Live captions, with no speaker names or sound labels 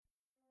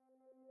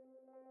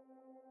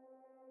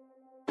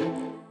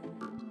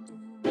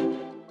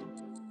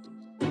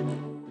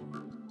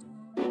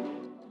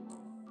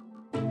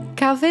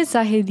Caveh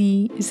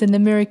Zahedi is an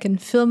American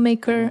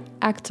filmmaker,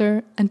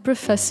 actor, and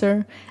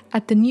professor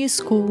at the New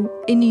School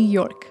in New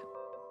York.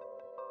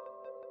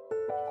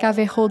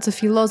 Caveh holds a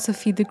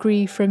philosophy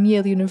degree from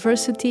Yale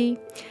University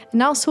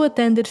and also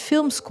attended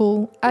film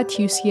school at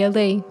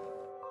UCLA.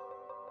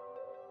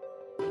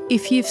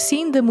 If you've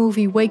seen the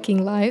movie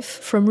Waking Life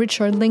from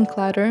Richard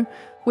Linklater,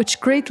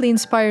 which greatly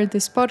inspired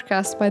this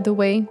podcast, by the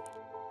way,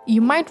 you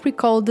might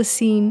recall the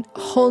scene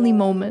Holy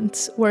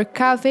Moment, where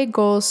Caveh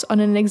goes on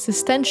an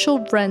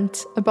existential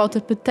rant about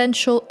a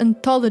potential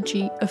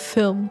anthology of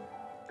film.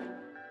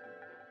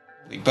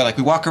 But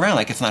we walk around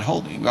like it's not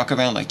holy. We walk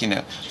around like,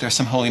 there are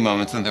some holy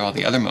moments and there are all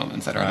the other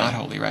moments that are not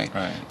holy, right?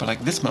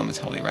 But this moment's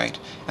holy, right?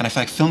 And I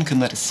feel like film can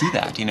let us see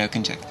that,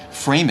 can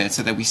frame it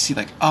so that we see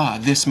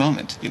this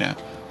moment,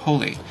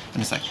 holy.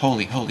 And it's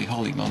holy, holy,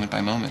 holy, moment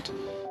by moment.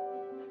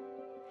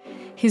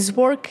 His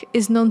work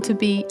is known to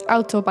be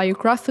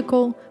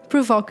autobiographical,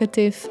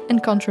 provocative,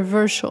 and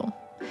controversial.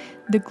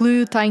 The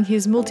glue tying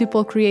his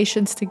multiple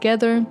creations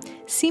together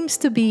seems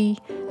to be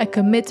a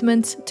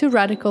commitment to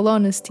radical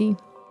honesty.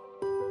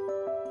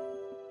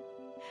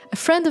 A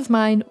friend of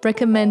mine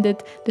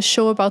recommended the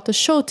show about the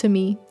show to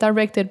me,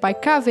 directed by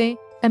Caveh,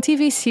 a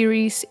TV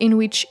series in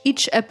which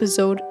each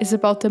episode is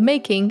about the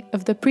making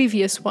of the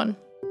previous one.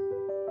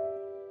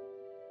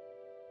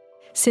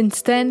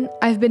 Since then,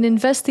 I've been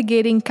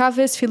investigating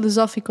Caveh's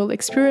philosophical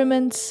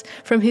experiments,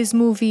 from his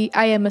movie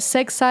I Am a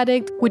Sex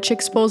Addict, which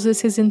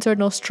exposes his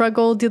internal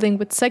struggle dealing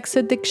with sex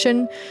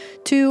addiction,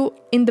 to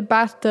In the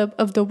Bathtub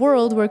of the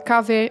World, where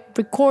Caveh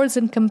records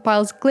and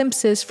compiles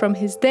glimpses from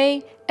his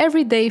day,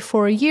 every day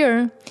for a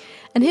year,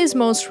 and his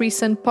most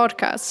recent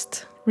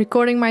podcast.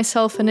 Recording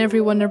myself and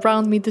everyone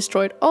around me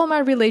destroyed all my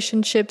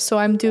relationships, so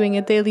I'm doing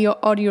a daily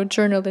audio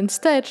journal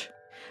instead,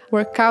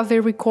 where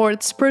Caveh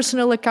records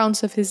personal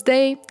accounts of his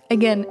day,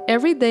 again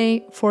every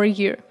day for a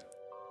year.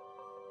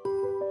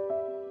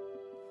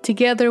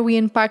 Together we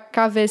unpack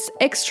Caveh's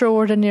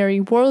extraordinary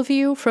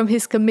worldview, from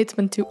his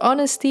commitment to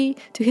honesty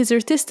to his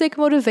artistic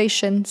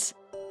motivations.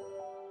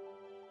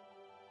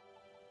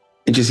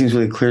 It just seems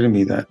really clear to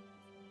me that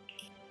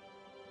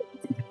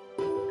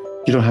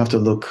you don't have to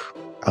look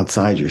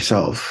outside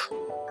yourself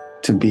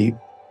to be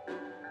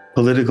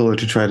political or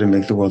to try to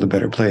make the world a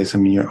better place.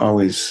 You're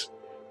always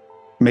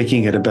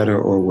making it a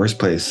better or worse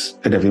place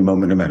at every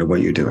moment, no matter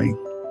what you're doing.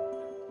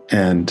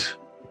 And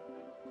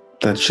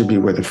that should be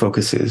where the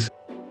focus is,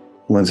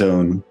 one's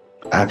own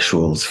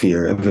actual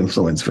sphere of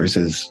influence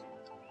versus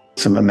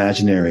some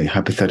imaginary,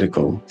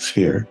 hypothetical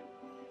sphere.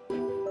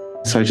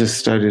 So I just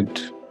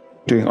started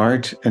doing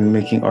art and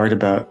making art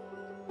about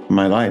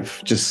my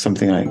life, just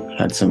something I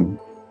had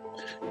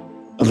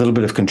a little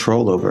bit of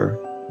control over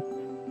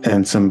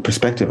and some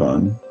perspective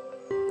on.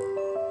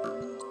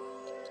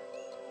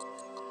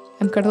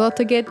 I'm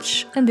Carlota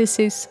Guedes, and this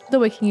is the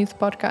Waking Youth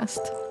Podcast.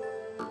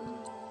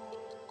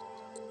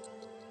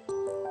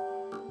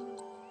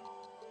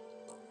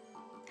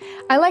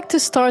 I like to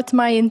start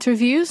my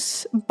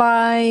interviews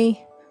by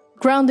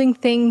grounding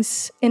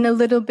things in a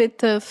little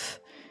bit of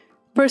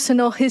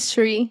personal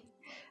history.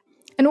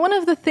 And one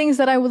of the things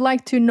that I would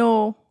like to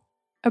know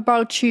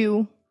about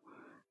you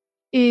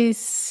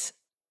is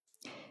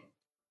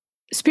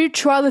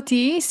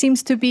spirituality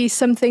seems to be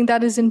something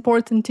that is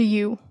important to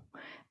you,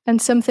 and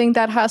something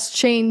that has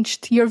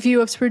changed your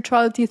view of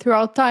spirituality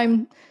throughout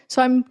time.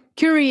 So I'm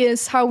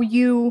curious how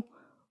you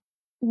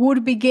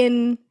would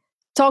begin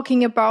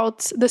talking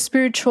about the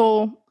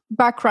spiritual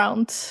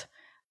background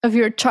of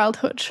your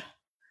childhood.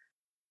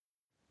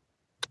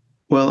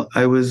 Well,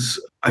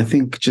 I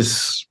think,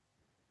 just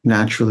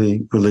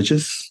naturally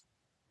religious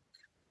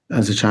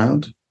as a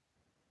child.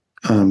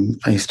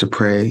 I used to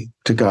pray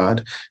to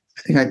God.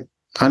 I don't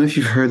know if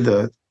you've heard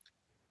the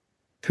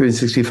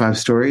 365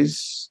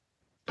 Stories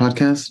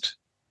podcast.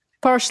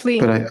 Partially.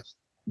 But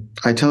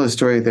I tell a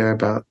story there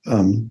about,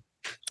 I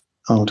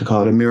want to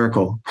call it a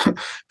miracle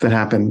that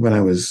happened when I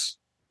was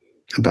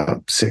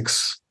about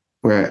 6,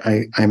 where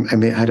I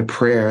had a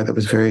prayer that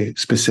was very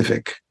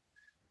specific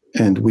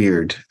and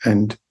weird,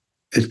 and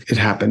it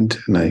happened,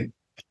 and I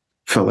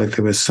felt like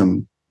there was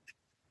some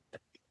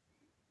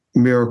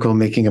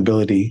miracle-making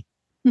ability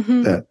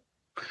that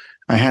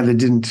I had that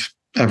didn't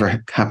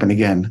ever happen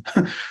again.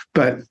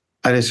 But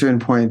at a certain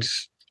point,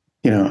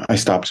 I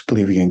stopped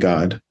believing in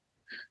God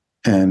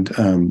and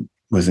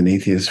was an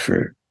atheist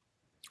for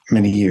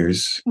many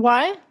years.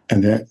 Why?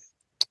 And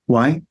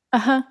why?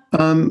 Uh-huh.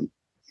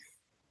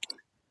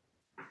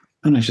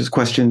 And I just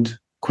questioned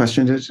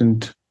it,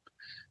 and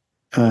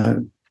I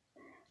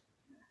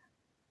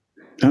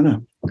don't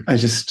know. I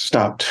just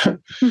stopped.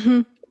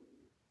 Mm-hmm.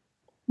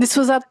 This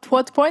was at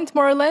what point,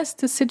 more or less,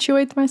 to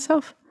situate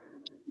myself?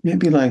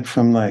 Maybe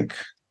from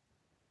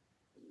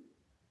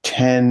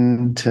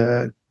 10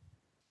 to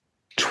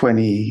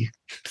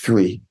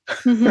 23.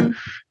 Mm-hmm.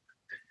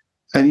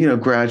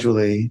 And,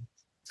 gradually,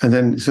 and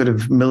then sort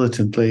of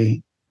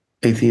militantly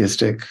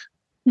atheistic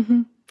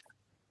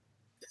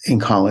in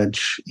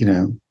college,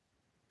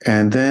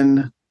 and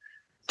then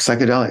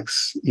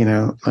psychedelics,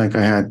 I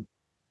had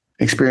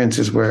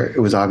experiences where it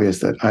was obvious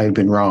that I had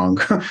been wrong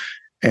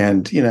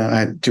And, I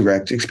had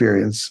direct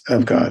experience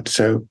of God.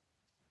 So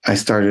I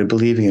started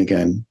believing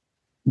again,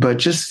 but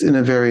just in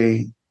a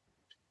very,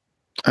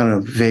 I don't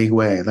know, vague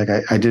way. Like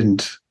it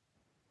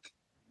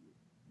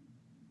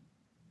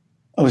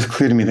was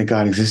clear to me that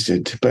God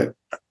existed, but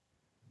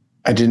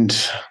I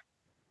didn't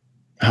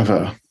have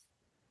a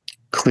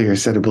clear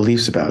set of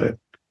beliefs about it.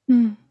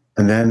 And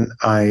then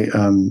I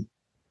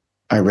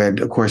read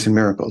A Course in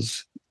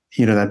Miracles.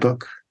 You know that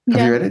book?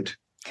 Have you read it?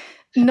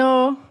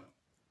 No,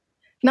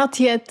 not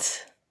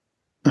yet.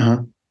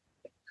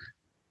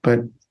 But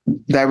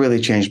that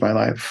really changed my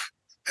life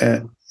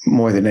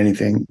more than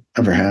anything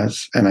ever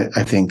has. And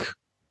I think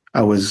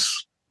I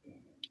was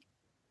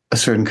a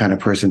certain kind of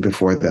person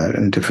before that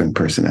and a different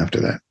person after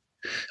that.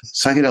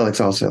 Psychedelics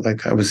also,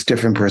 like I was a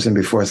different person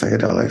before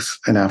psychedelics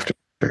and after.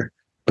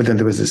 But then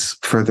there was this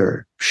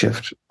further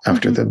shift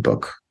after the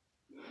book.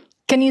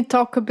 Can you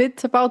talk a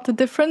bit about the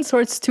difference,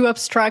 or it's too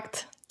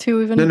abstract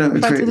to even No, try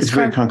to describe? It's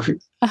very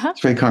concrete.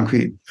 It's very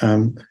concrete.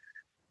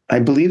 I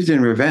believed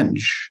in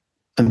revenge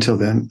until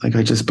then. Like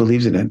I just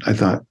believed in it. I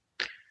thought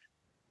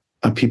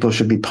people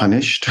should be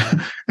punished.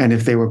 And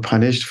if they were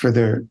punished for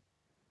their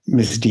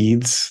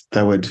misdeeds,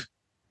 that would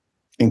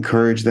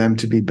encourage them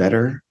to be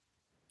better.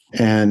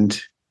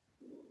 And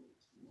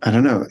I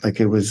don't know, like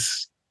I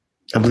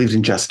believed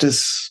in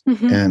justice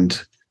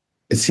and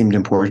it seemed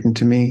important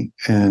to me.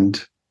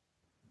 And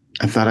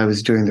I thought I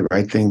was doing the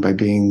right thing by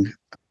being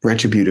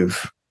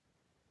retributive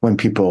when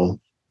people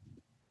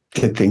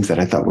did things that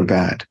I thought were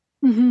bad.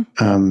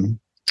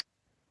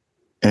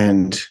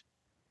 And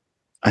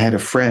I had a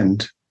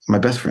friend, my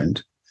best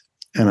friend,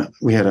 and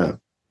we had a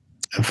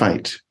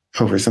fight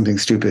over something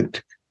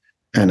stupid.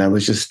 And I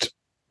was just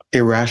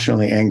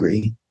irrationally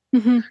angry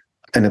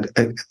and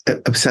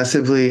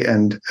obsessively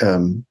and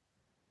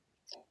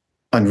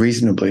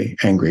unreasonably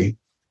angry,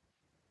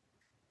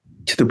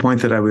 to the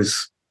point that I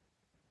was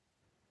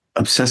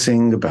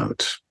obsessing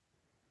about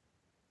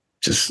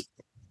just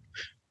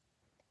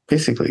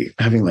basically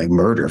having like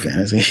murder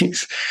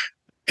fantasies.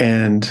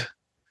 And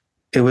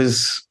it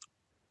was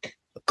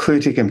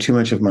clearly taking too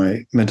much of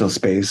my mental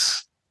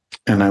space.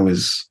 And I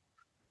was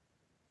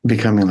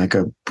becoming like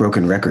a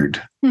broken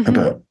record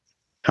about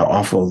how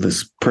awful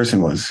this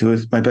person was, who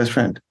was my best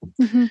friend.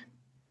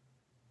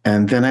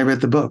 And then I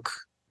read the book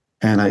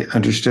and I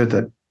understood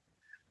that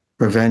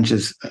revenge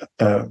is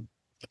a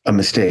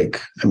mistake.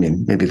 I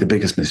mean, maybe the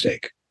biggest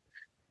mistake.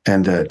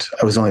 And that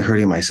I was only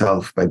hurting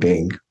myself by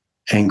being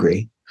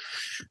angry.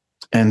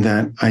 And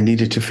that I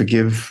needed to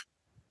forgive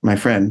my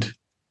friend.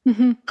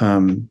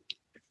 And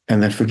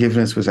that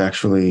forgiveness was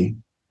actually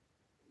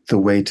the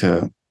way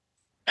to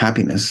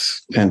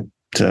happiness and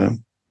to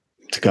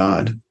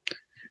God.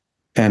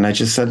 And I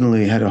just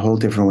suddenly had a whole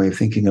different way of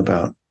thinking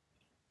about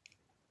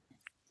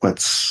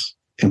what's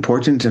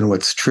important and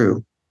what's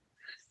true.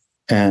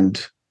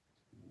 And,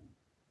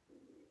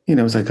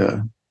 it was like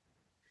a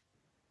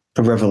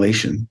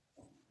revelation.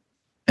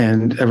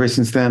 And ever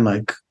since then,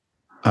 like,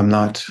 I'm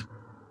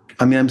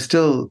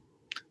still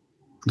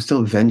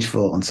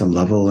vengeful on some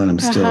level, and I'm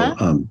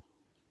still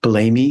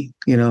blamey,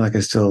 like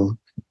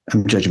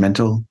I'm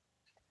judgmental,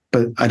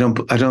 but I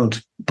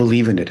don't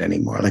believe in it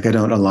anymore. Like I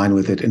don't align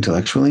with it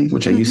intellectually,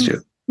 which I used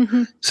to.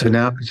 So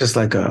now it's just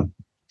like a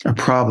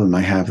problem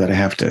I have that I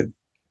have to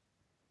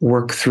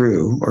work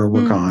through or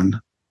work on,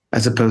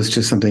 as opposed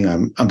to something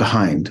I'm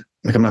behind.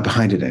 Like I'm not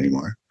behind it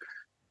anymore.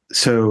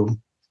 So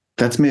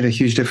that's made a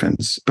huge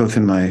difference, both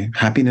in my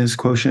happiness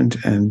quotient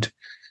and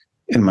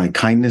in my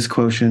kindness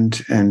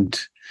quotient. And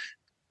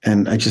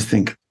I just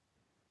think,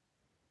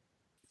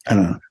 I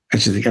don't know, I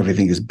just think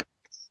everything is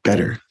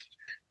better.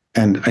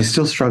 And I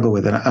still struggle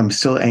with it. I'm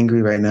still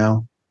angry right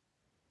now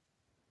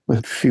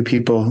with a few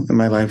people in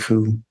my life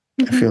who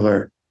I feel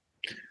are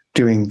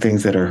doing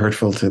things that are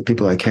hurtful to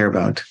people I care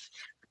about.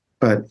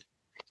 But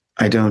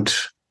I don't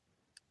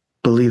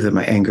believe that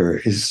my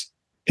anger is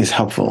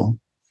helpful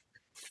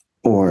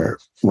or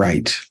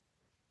right.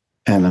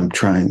 And I'm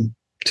trying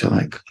to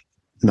like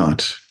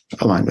not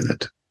align with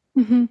it.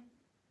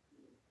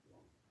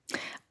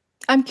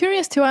 I'm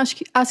curious to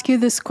ask you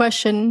this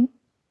question.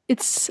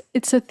 It's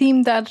a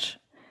theme that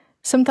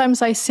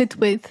sometimes I sit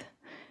with,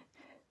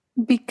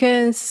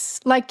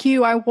 because like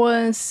you, I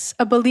was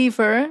a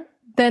believer.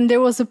 Then there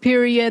was a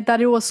period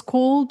that it was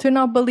cool to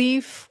not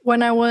believe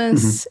when I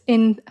was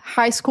in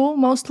high school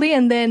mostly.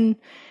 And then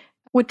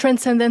with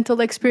transcendental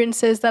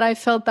experiences that I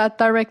felt that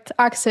direct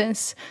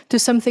access to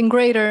something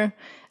greater.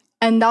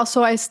 And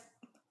also I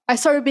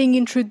started being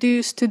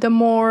introduced to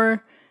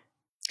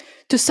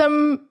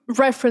some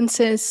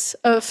references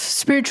of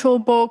spiritual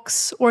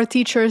books or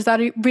teachers that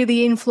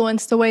really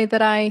influenced the way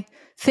that I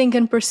think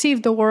and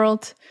perceive the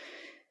world.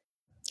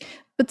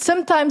 But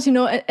sometimes,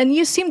 and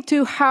you seem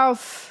to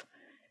have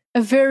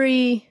a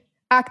very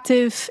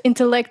active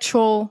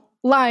intellectual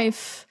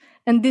life,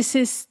 and the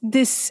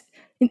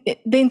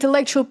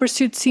intellectual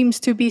pursuit seems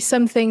to be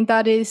something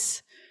that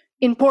is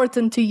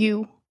important to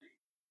you.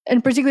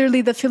 and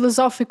particularly the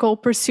philosophical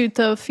pursuit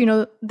of,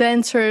 the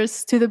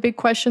answers to the big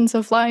questions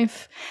of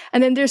life.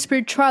 And then there's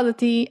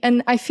spirituality.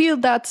 And I feel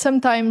that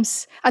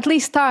sometimes, at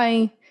least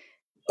I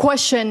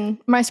question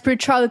my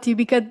spirituality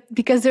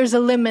because there's a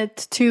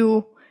limit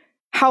to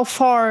how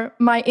far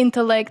my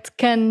intellect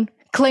can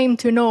claim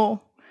to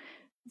know,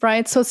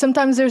 right? So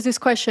sometimes there's this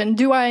question,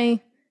 do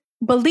I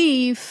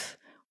believe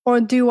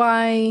or do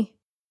I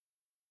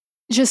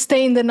just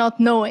stay in the not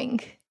knowing?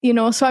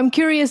 So I'm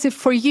curious if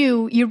for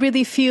you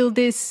really feel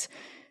this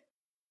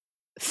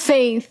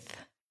faith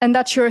and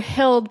that you're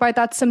held by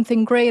that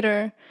something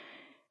greater,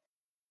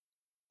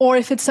 or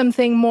if it's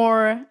something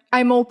more,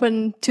 I'm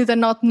open to the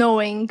not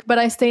knowing, but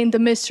I stay in the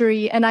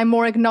mystery and I'm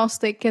more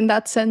agnostic in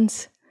that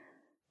sense.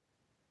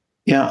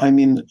 Yeah, I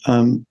mean,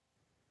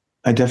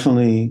 I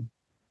definitely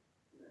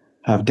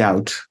have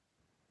doubt,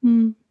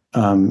 and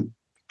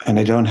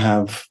I don't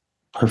have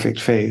perfect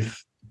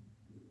faith,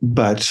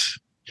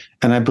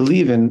 and I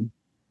believe in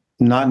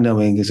not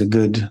knowing is a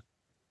good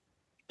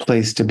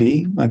place to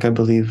be. Like, I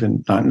believe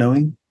in not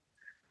knowing,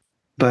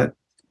 but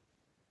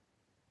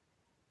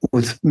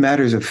with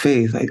matters of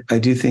faith, I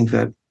do think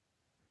that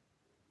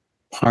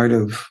part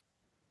of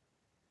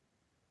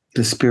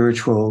the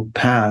spiritual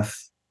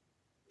path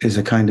is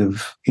a kind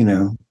of,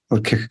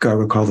 what Kierkegaard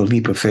would call the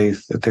leap of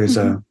faith, that there's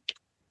of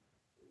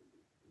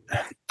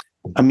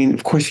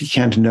course you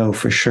can't know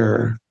for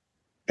sure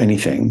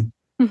anything.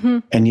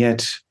 And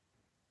yet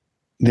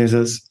there's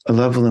a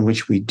level in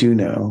which we do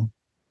know.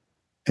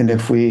 And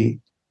if we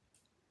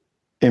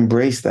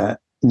embrace that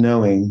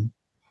knowing,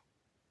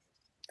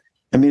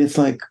 it's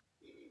like,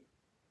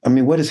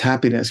 what is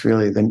happiness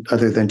really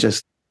other than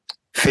just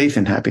faith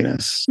in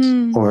happiness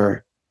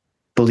or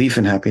belief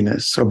in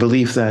happiness, or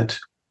belief that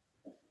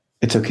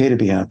it's okay to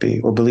be happy,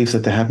 or belief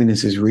that the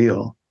happiness is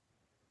real?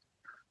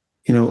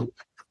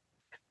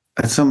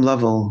 At some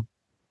level,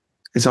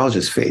 it's all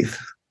just faith.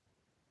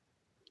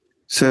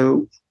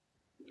 So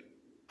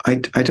I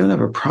don't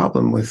have a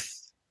problem with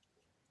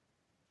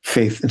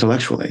faith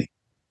intellectually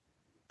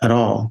at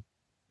all.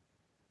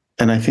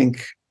 And I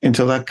think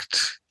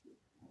intellect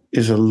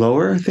is a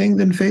lower thing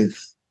than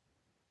faith,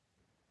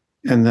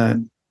 and that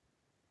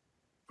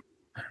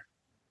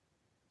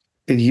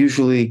it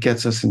usually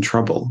gets us in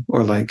trouble,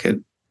 or like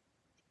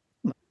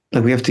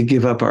we have to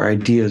give up our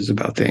ideas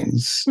about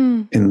things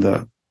in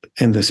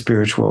the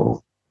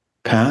spiritual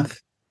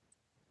path,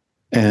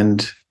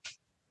 and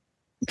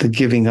the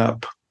giving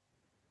up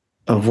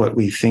of what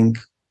we think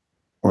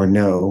or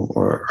know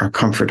or our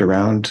comfort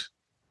around,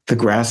 the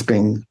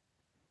grasping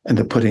and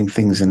the putting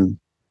things in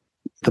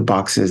the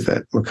boxes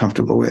that we're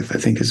comfortable with, I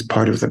think is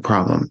part of the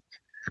problem.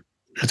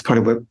 It's part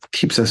of what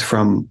keeps us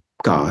from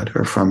God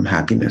or from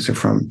happiness or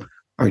from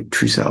our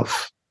true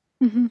self,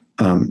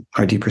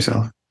 our deeper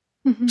self.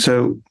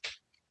 So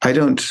I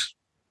don't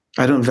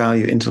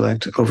value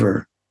intellect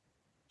over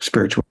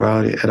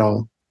spirituality at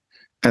all.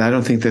 And I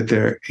don't think that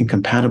they're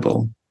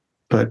incompatible.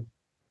 But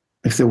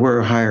if there were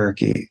a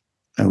hierarchy,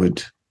 I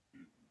would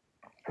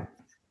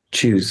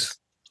choose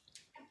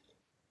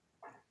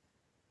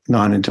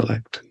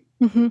non-intellect.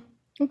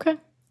 Okay,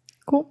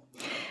 cool.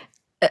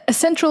 A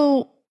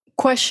central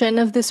question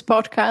of this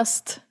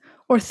podcast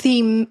or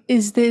theme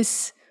is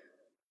this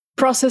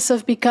process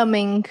of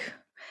becoming.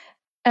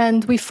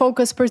 And we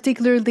focus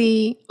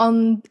particularly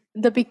on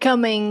the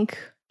becoming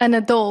an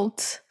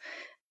adult.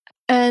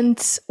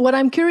 And what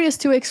I'm curious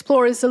to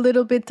explore is a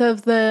little bit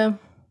of the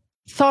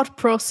thought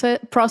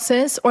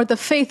process or the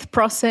faith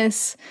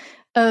process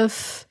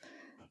of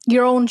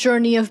your own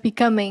journey of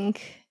becoming.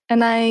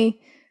 And I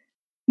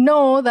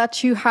know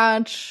that you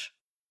had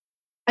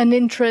an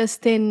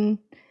interest in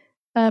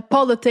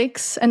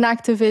politics and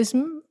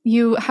activism.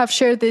 You have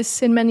shared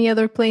this in many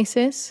other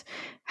places,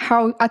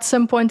 how at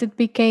some point it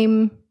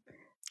became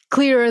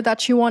clear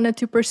that you wanted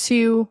to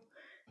pursue,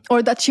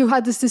 or that you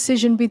had this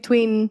decision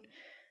between,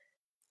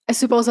 I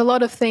suppose, a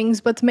lot of things,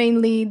 but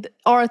mainly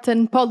art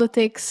and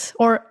politics,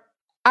 or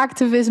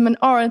activism and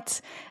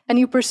art, and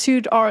you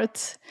pursued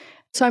art.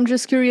 So I'm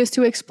just curious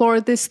to explore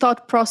this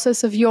thought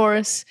process of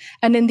yours,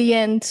 and in the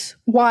end,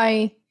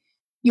 why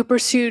you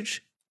pursued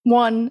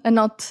one and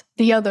not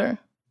the other.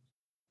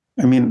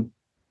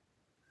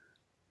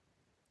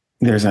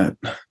 There's that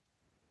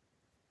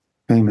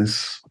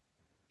famous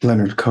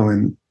Leonard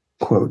Cohen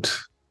quote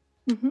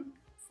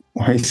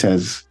where he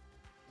says,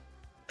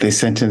 "They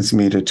sentenced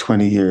me to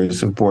 20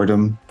 years of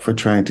boredom for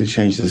trying to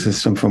change the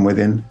system from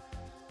within."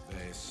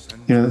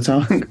 You know that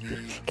song?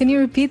 Can you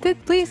repeat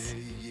it, please?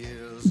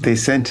 They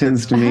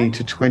sentenced me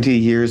to 20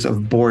 years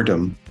of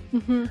boredom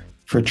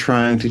for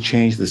trying to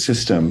change the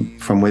system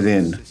from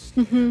within.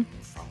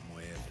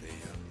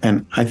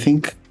 And I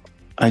think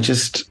I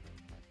just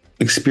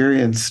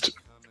experienced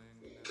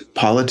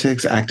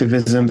politics,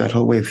 activism, that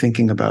whole way of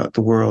thinking about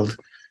the world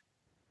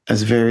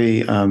as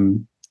very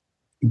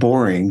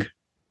boring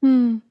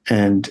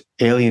and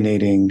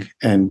alienating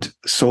and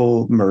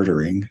soul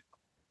murdering.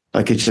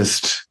 Like, it's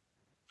just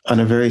on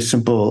a very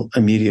simple,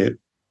 immediate,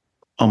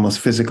 almost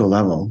physical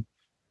level,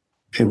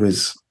 it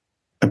was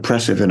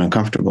oppressive and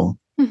uncomfortable.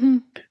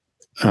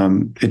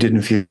 It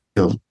didn't feel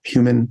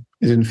human.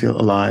 It didn't feel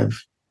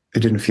alive. It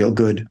didn't feel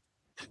good.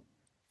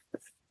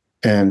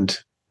 And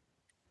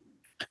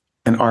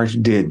art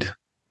did.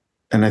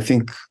 And I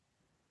think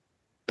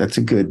that's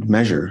a good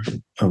measure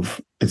of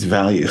its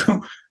value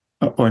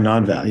or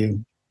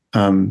non-value.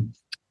 And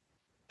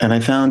I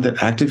found that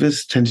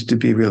activists tended to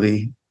be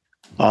really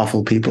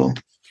awful people,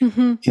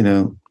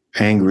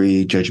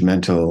 angry,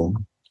 judgmental,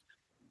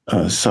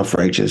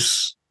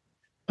 self-righteous,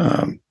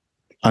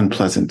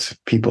 unpleasant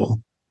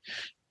people.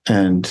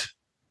 And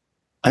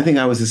I think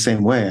I was the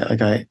same way.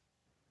 Like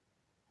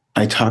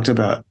I talked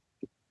about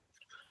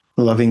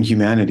loving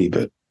humanity,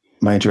 but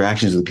my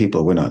interactions with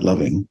people were not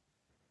loving.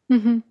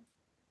 Mm-hmm.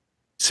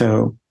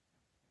 So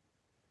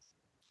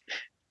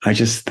I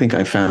just think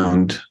I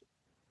found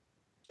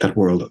that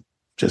world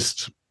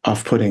just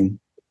off-putting.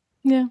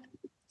 Yeah.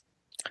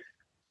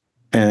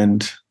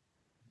 And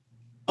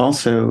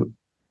also,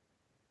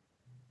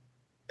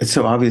 it's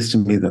so obvious to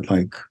me that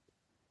like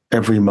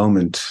every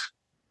moment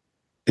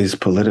is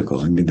political.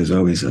 I mean, there's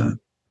always a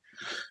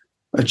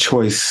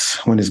choice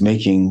one is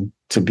making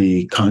to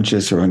be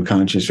conscious or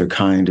unconscious or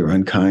kind or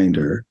unkind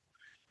or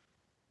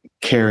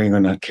caring or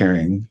not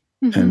caring,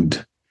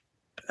 and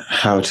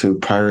how to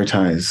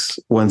prioritize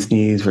one's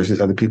needs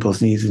versus other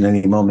people's needs in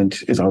any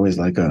moment is always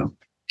like an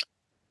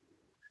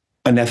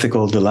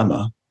ethical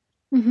dilemma.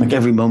 Like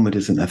every moment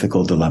is an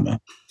ethical dilemma.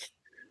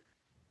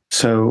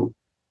 So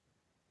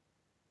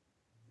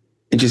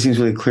it just seems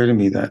really clear to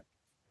me that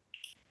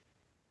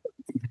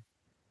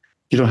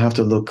you don't have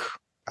to look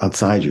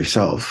outside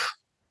yourself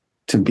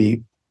to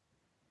be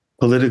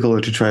political or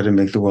to try to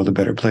make the world a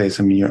better place.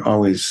 I mean, you're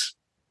always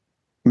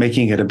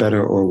making it a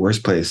better or worse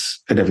place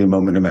at every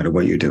moment, no matter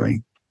what you're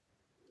doing.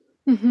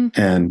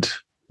 And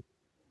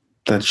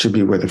that should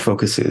be where the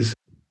focus is,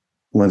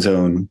 one's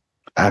own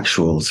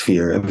actual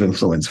sphere of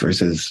influence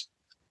versus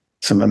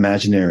some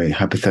imaginary,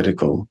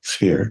 hypothetical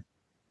sphere.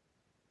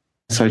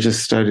 So I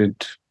just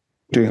started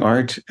doing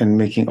art and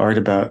making art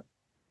about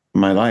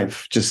my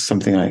life, just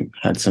something I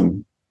had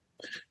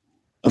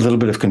a little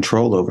bit of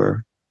control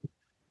over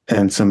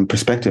and some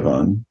perspective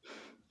on.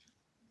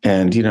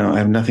 And, I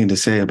have nothing to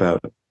say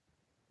about,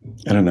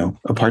 I don't know,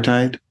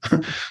 apartheid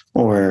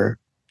or,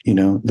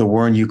 the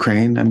war in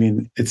Ukraine. I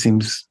mean, it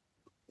seems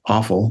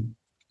awful,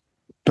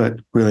 but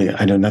really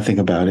I know nothing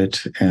about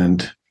it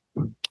and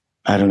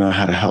I don't know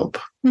how to help.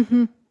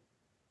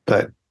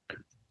 But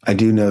I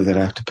do know that I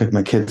have to pick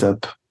my kids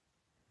up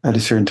at a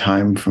certain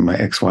time from my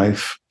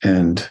ex-wife,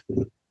 and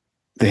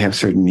they have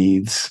certain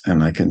needs,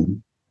 and I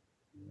can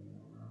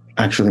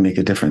actually make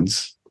a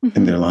difference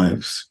in their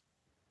lives.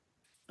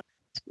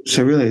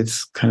 So really,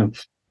 it's kind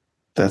of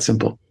that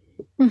simple.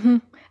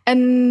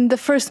 And the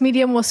first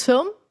medium was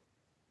film?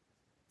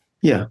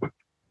 Yeah.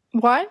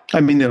 Why?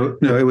 I mean, no,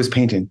 it was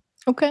painting.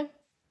 Okay.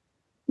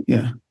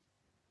 Yeah.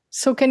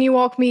 So can you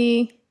walk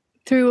me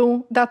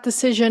through that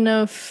decision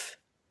of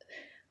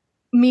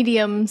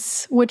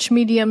mediums, which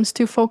mediums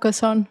to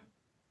focus on?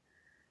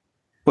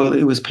 Well,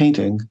 it was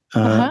painting.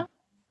 And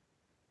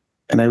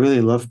I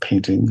really love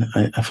painting.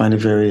 I find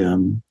it very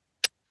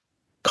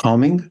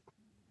calming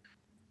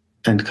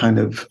and kind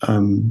of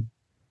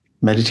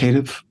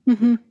meditative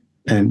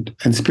and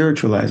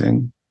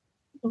spiritualizing.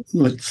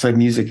 It's like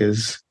music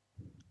is.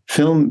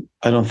 Film,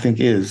 I don't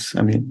think is.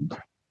 I mean,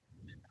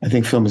 I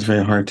think film is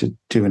very hard to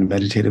do in a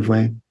meditative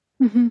way.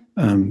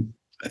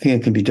 I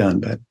think it can be done,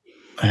 but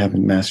I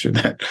haven't mastered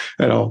that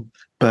at all.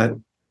 But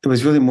it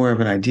was really more of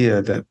an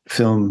idea that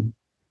film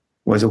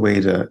was a way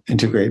to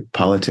integrate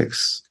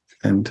politics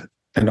and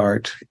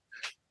art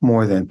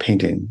more than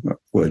painting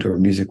would or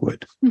music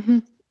would.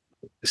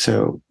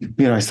 So,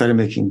 I started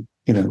making,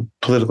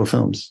 political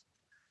films.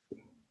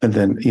 And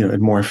then, it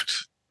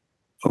morphed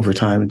over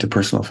time into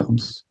personal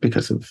films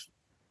because of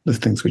the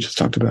things we just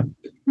talked about.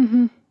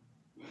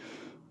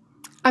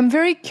 I'm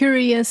very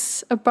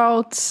curious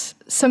about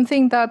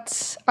something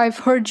that I've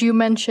heard you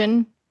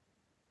mention,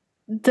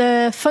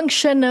 the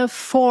function of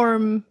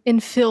form in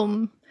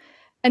film.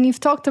 And you've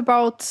talked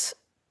about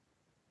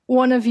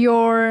one of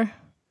your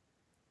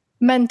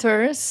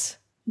mentors,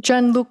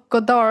 Jean-Luc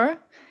Godard.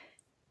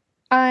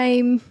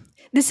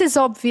 This is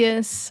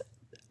obvious,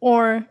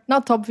 or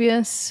not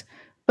obvious,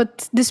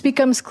 but this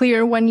becomes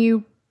clear when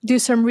you do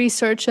some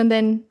research and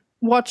then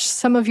watch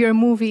some of your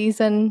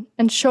movies and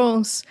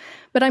shows.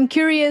 But I'm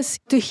curious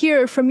to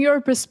hear from your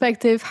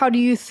perspective, how do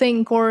you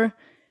think, or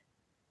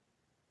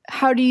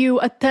how do you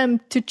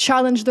attempt to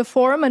challenge the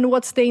form, and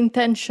what's the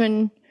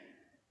intention?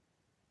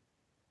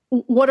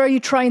 What are you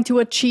trying to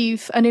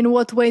achieve, and in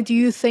what way do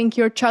you think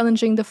you're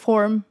challenging the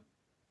form?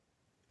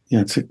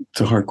 Yeah, it's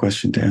a hard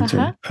question to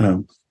answer,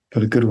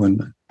 but a good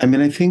one. I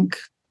mean, I think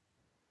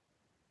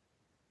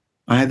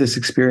I had this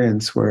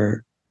experience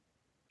where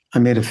I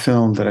made a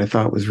film that I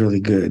thought was really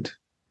good,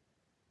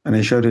 and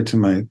I showed it to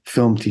my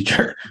film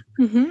teacher,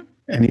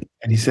 and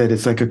he said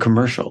it's like a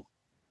commercial,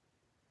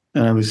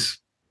 and I was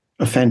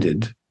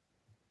offended,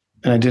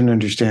 and I didn't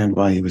understand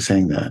why he was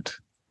saying that,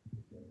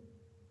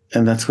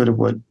 and that's sort of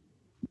what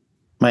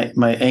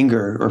my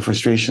anger or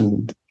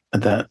frustration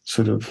at that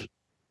sort of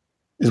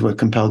is what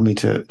compelled me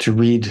to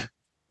read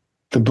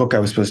the book I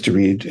was supposed to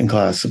read in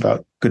class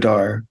about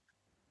Godard.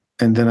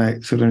 And then I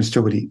sort of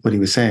understood what he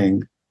was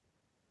saying.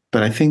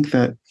 But I think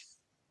that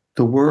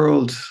the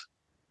world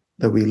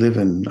that we live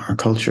in, our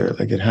culture,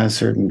 like it has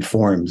certain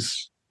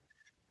forms.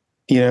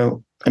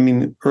 I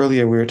mean,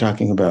 earlier we were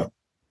talking about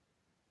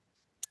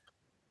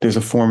there's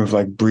a form of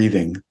like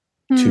breathing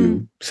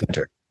to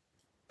center.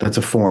 That's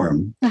a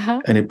form,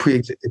 and it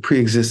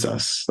pre-exists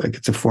us. Like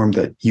it's a form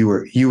that you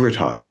were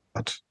taught,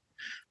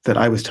 that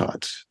I was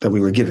taught, that we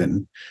were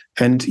given.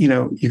 And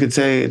you could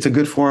say it's a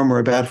good form or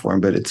a bad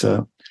form, but it's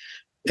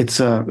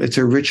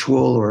a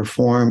ritual or a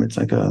form.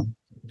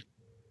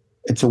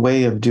 It's a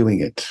way of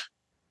doing it,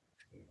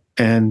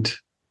 and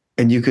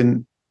you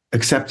can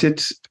accept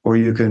it, or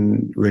you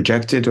can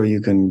reject it, or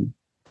you can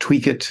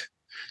tweak it,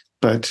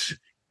 but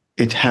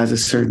it has a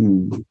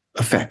certain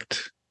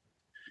effect.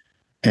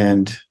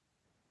 And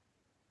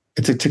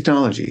it's a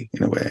technology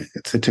in a way.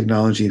 It's a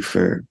technology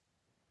for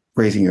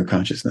raising your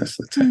consciousness,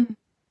 let's say.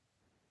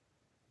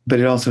 But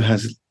it also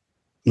has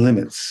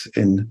limits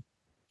in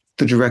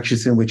the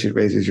directions in which it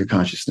raises your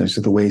consciousness,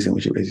 or the ways in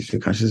which it raises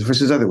your consciousness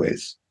versus other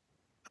ways.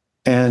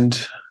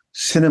 And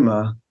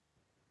cinema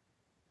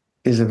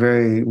is a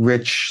very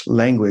rich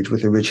language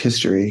with a rich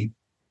history,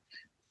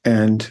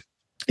 and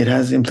it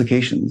has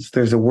implications.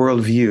 There's a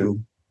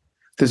worldview.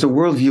 There's a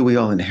worldview we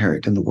all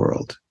inherit in the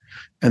world,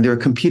 and there are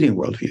competing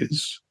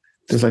worldviews.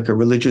 There's like a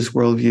religious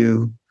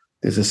worldview.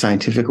 There's a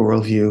scientific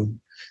worldview.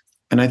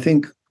 And I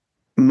think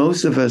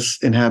most of us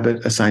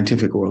inhabit a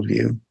scientific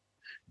worldview.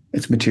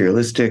 It's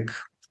materialistic.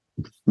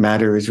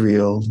 Matter is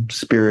real.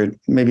 Spirit,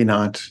 maybe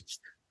not,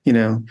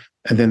 and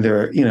then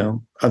there are,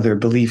 other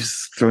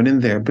beliefs thrown in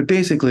there. But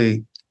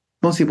basically,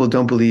 most people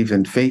don't believe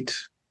in fate.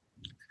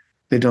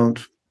 They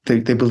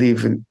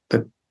believe in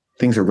that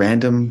things are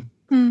random.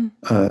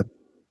 The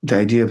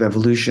idea of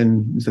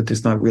evolution is that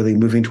there's not really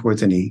moving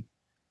towards any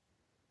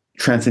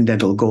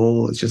transcendental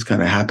goal. It's just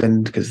kind of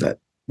happened because that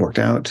worked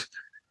out.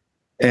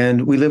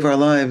 And we live our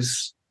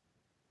lives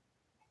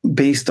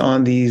based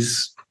on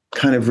these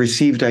kind of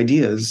received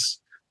ideas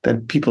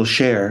that people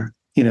share,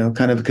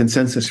 kind of a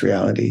consensus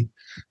reality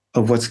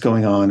of what's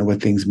going on and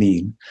what things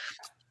mean.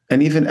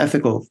 And even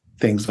ethical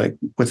things like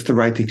what's the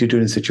right thing to do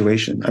in a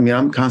situation. I mean,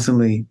 I'm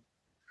constantly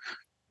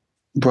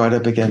brought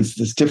up against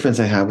this difference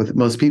I have with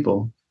most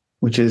people,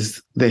 which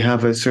is they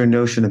have a certain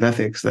notion of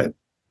ethics that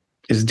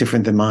is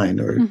different than mine,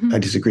 or I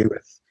disagree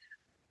with.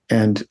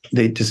 And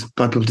a lot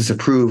of people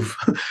disapprove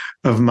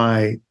of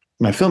my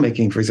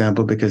filmmaking, for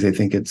example, because they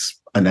think it's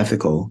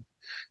unethical,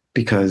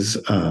 because,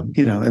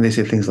 and they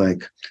say things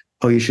like,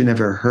 oh, you should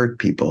never hurt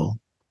people.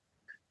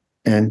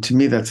 And to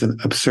me, that's an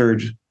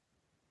absurd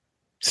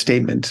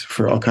statement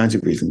for all kinds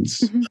of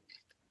reasons.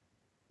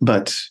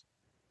 But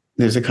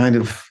there's a kind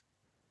of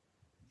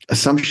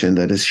assumption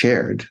that is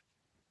shared.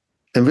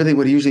 And really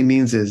what it usually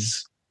means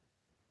is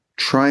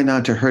try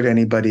not to hurt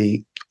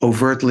anybody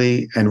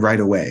overtly and right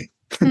away.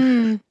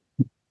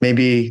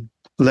 Maybe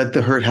let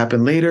the hurt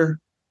happen later,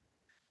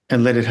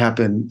 and let it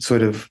happen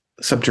sort of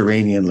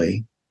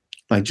subterraneanly.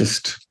 Like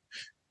just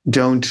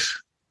don't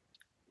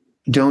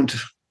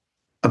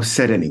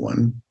upset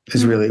anyone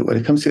is really what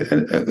it comes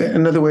to.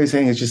 Another way of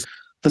saying it is just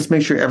let's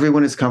make sure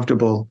everyone is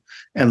comfortable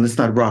and let's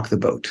not rock the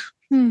boat.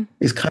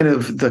 Is kind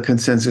of the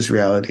consensus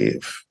reality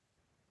of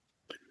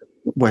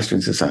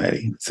Western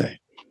society, let's say.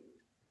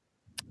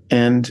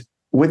 And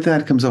with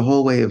that comes a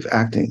whole way of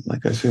acting,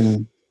 like a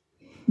certain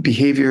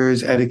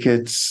behaviors,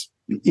 etiquettes,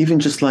 even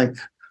just like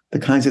the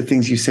kinds of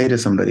things you say to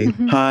somebody.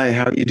 Hi,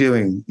 how are you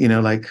doing?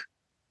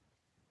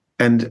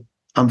 And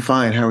I'm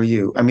fine. How are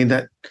you? I mean,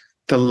 that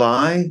the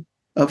lie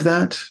of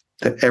that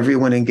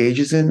everyone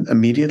engages in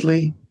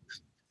immediately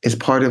is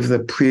part of the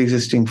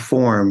pre-existing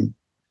form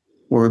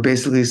where we're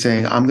basically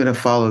saying, I'm going to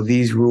follow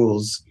these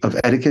rules of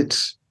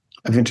etiquette,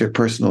 of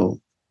interpersonal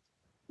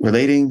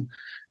relating,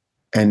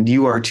 and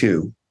you are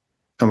too.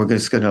 And we're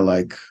just going to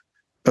like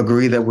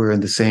agree that we're in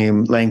the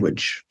same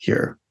language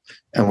here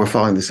and we're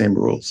following the same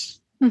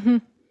rules.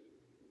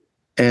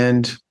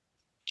 And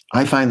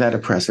I find that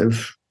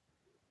oppressive.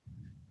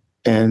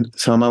 And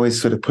so I'm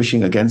always sort of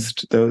pushing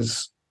against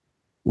those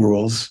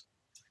rules.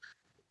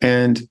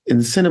 And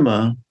in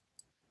cinema,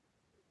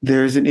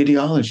 there's an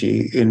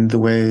ideology in the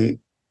way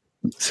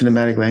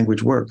cinematic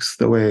language works,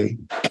 the way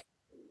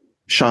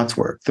shots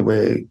work, the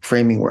way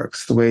framing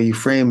works, the way you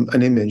frame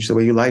an image, the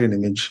way you light an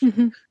image.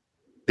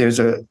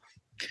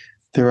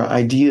 There are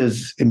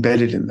ideas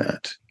embedded in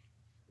that.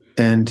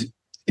 And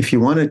if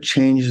you want to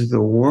change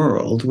the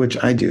world, which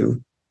I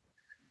do,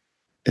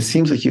 it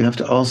seems like you have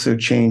to also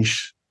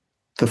change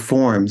the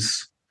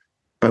forms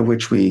by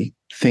which we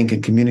think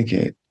and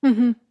communicate.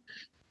 And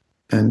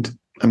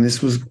I mean,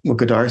 this was what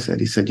Godard said.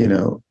 He said,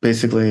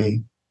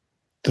 basically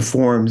the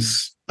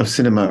forms of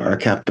cinema are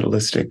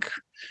capitalistic.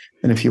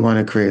 And if you want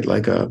to create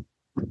like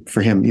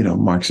for him,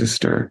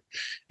 Marxist or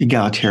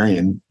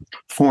egalitarian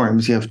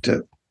forms, you have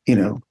to,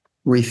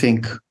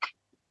 rethink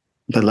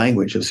the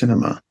language of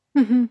cinema.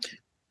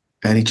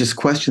 And he just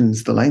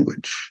questions the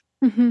language.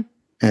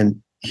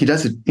 And he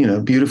does it,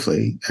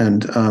 beautifully.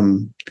 And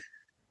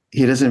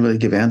he doesn't really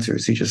give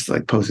answers. He just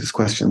like poses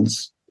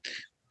questions.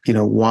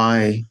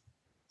 Why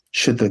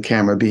should the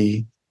camera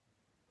be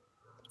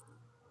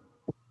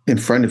in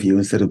front of you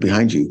instead of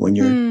behind you when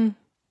you're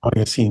on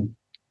a scene?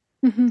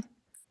 Mm-hmm.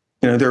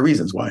 There are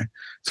reasons why.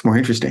 It's more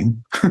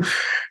interesting.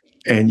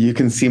 And you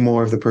can see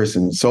more of the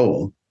person's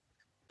soul,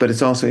 but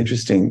it's also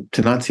interesting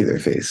to not see their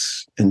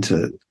face and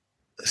to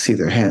see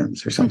their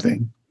hands or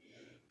something.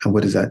 And how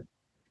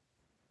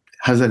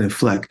does that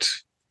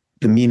inflect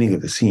the meaning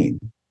of the scene?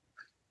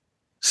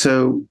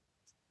 So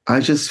I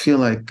just feel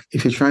like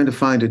if you're trying to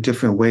find a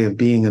different way of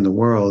being in the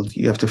world,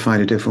 you have to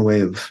find a different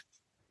way of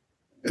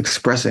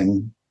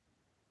expressing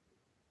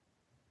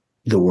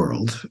the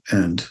world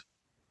and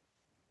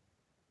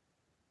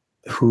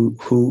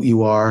who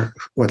you are,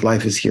 what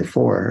life is here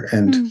for.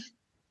 And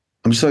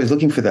I'm just always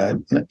looking for that.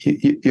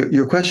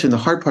 Your question, the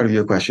hard part of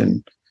your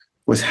question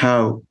was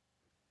how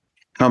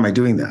am I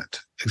doing that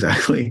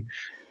exactly?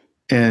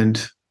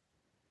 And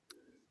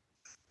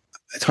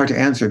it's hard to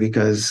answer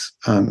because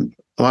a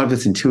lot of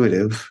it's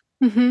intuitive,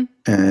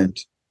 and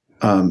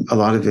a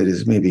lot of it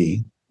is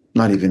maybe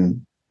not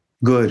even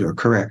good or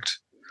correct.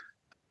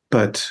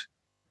 But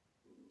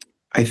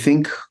I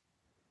think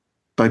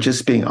by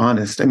just being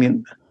honest,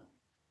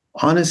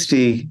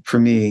 honesty for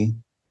me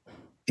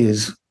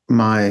is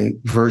my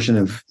version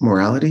of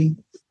morality.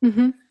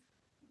 And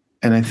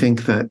I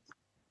think that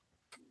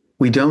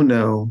we don't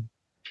know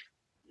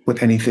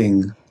what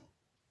anything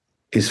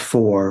is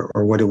for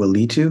or what it will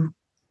lead to,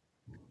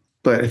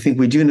 but I think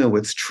we do know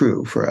what's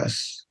true for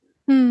us.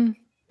 And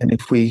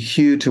if we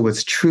hew to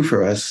what's true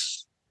for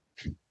us,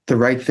 the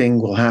right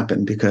thing will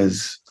happen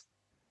because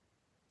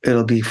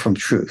it'll be from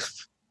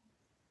truth.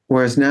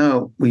 Whereas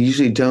now we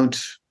usually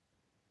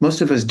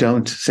most of us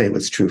don't say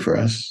what's true for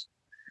us.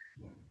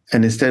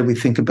 And instead we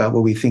think about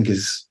what we think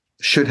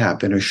should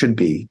happen or should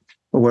be,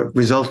 or what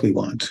result we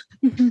want.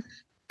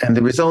 And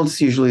the results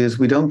usually is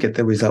we don't get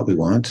the result we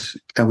want,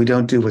 and we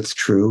don't do what's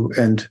true.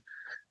 And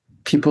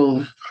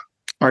people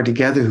are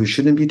together who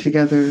shouldn't be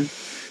together.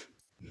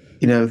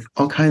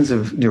 All kinds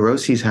of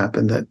neuroses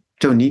happen that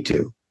don't need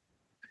to.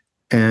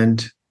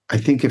 And I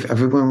think if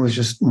everyone was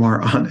just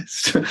more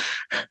honest,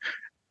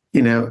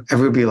 everyone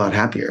would be a lot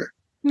happier.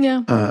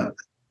 Yeah.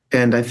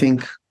 And I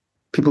think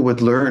people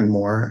would learn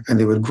more and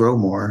they would grow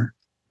more.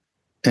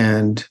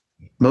 And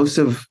most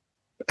of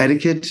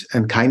etiquette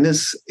and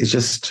kindness is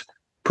just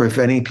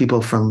preventing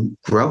people from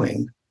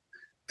growing.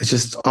 It's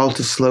just all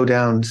to slow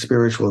down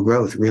spiritual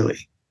growth,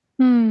 really.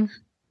 And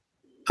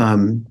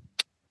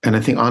I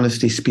think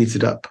honesty speeds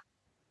it up.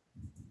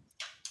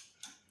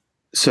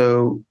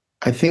 So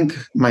I think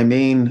my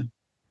main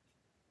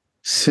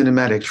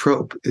cinematic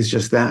trope is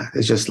just that.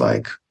 It's just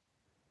like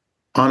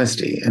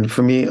honesty. And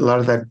for me, a lot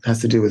of that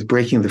has to do with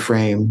breaking the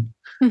frame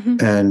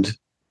and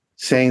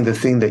saying the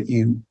thing that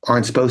you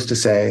aren't supposed to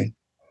say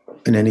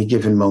in any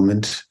given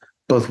moment,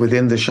 both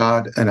within the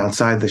shot and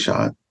outside the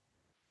shot,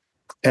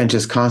 and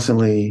just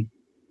constantly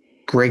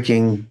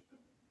breaking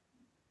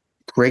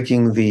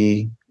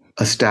the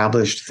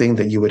established thing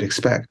that you would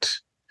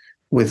expect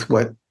with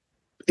what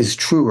is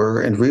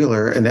truer and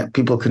realer and that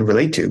people can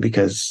relate to,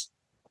 because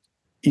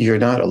you're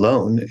not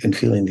alone in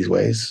feeling these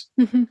ways.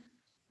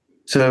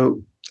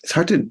 So it's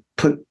hard to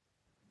put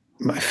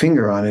my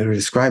finger on it or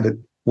describe it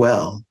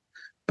well.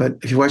 But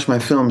if you watch my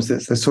films,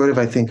 there's sort of,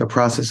 I think, a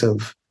process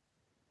of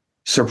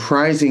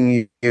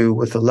surprising you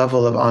with a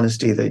level of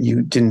honesty that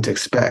you didn't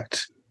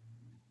expect,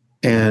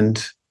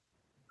 and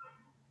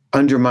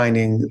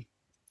undermining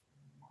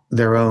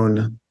their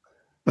own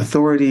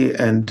authority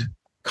and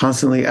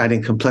constantly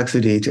adding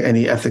complexity to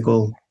any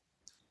ethical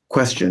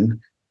question.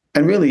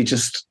 And really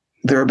just,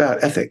 they're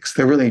about ethics.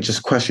 They're really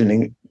just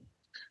questioning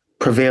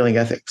prevailing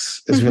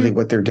ethics is really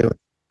what they're doing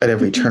at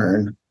every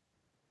turn.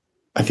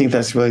 I think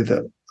that's really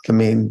the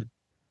main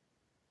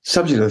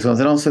subject of the films.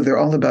 And also they're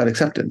all about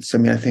acceptance.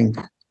 I think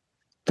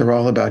they're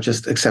all about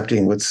just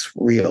accepting what's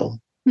real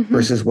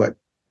versus what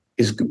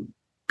is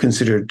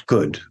considered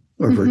good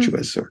or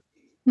virtuous or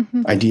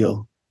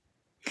ideal.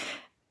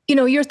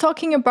 You're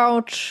talking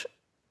about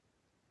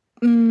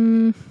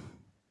the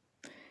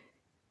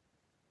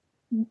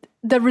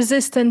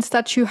resistance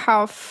that you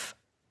have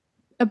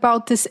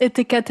about this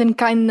etiquette and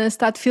kindness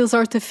that feels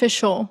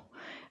artificial.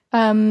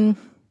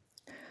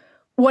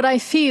 What I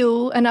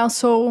feel, and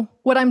also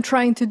what I'm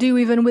trying to do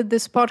even with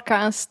this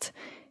podcast,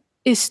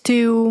 is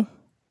to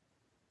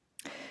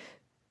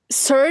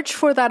search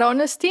for that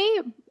honesty,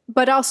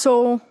 but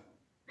also,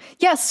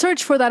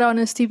 search for that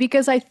honesty,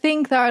 because I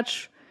think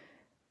that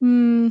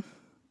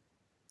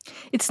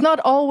it's not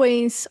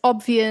always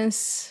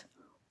obvious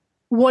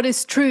what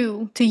is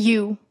true to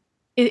you.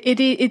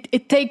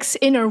 It takes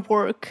inner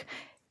work,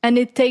 and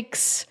it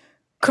takes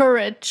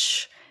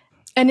courage,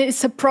 and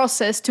it's a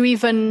process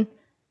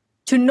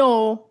to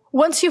know.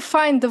 Once you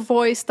find the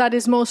voice that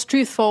is most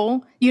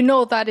truthful, you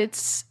know that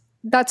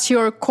that's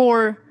your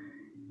core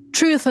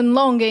truth and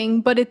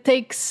longing, but it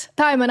takes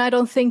time, and I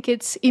don't think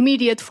it's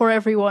immediate for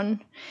everyone.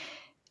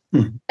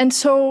 And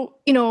so,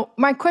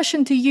 my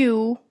question to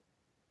you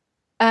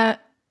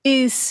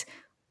is,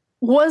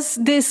 was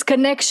this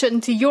connection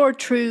to your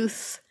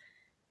truth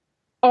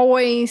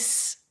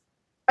always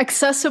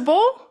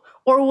accessible,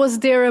 or was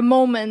there a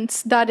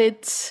moment that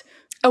it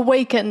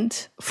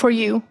awakened for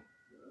you?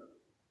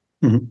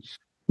 Mm-hmm.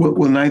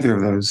 Well, neither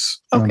of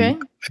those. Okay.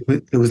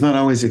 It was not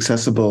always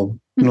accessible,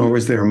 nor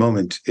was there a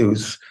moment. It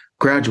was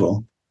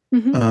gradual.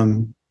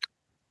 And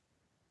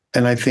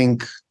I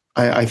think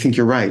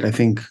you're right. I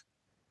think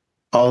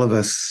all of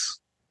us,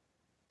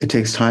 it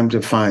takes time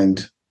to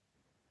find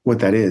what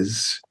that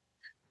is.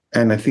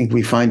 And I think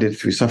we find it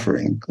through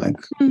suffering. Like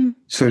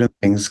certain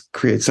things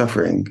create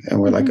suffering. And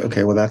we're like,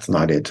 okay, well, that's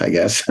not it, I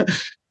guess.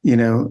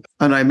 And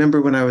I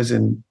remember when I was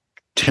in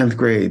 10th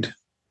grade,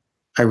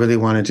 I really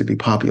wanted to be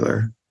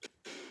popular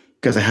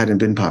because I hadn't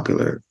been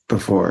popular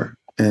before.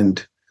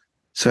 And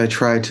so I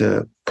tried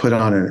to put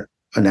on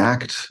an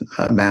act,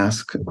 a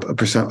mask, a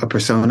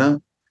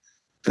persona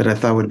that I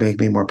thought would make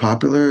me more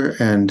popular,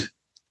 and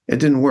it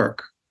didn't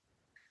work.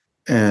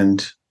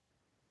 And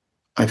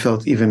I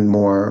felt even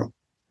more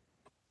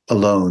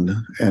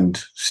alone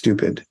and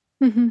stupid.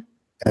 And,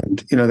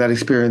 that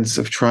experience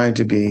of trying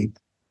to be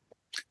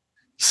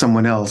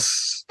someone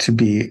else to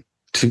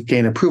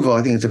gain approval,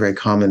 I think it's a very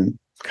common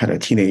kind of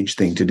teenage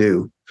thing to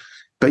do.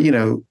 But,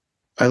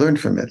 I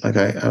learned from it. Like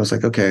I was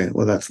like, okay,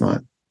 well, that's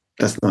not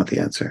the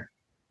answer.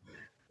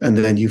 And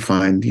then you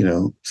find,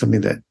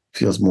 something that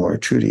feels more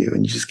true to you,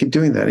 and you just keep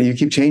doing that, and you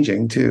keep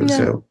changing too. Yeah.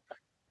 So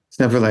it's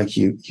never like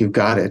you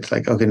got it.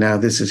 Like, okay, now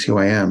this is who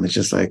I am. It's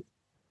just like,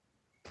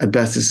 at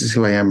best, this is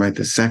who I am right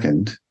this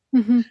second.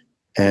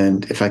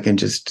 And if I can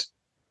just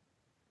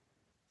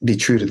be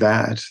true to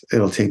that,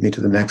 it'll take me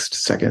to the next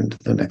second.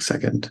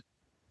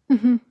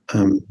 But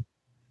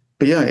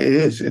yeah, it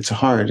is. It's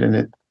hard,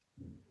 and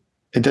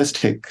it does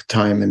take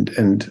time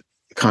and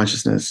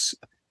consciousness.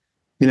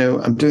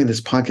 I'm doing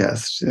this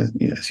podcast,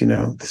 as you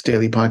know, this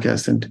daily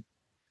podcast, and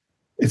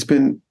it's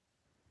been,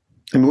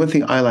 one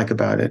thing I like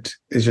about it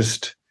is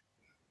just,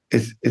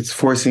 it's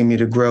forcing me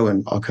to grow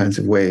in all kinds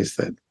of ways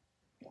that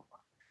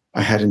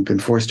I hadn't been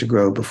forced to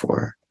grow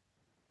before.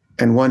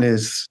 And one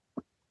is,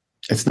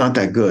 it's not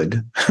that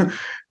good.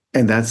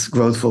 And that's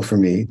growthful for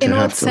me. In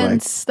what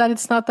sense that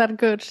it's not that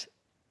good?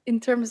 In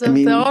terms of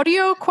the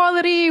audio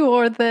quality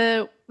or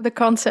the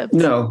concept?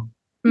 No,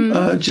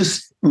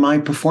 just my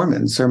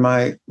performance or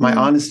my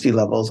honesty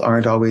levels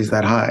aren't always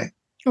that high.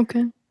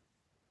 Okay.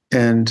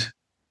 And,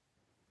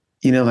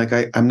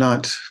 I'm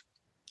not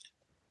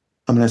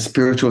as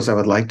spiritual as I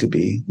would like to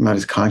be. I'm not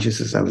as conscious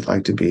as I would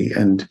like to be.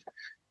 And,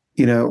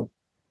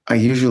 I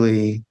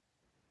usually,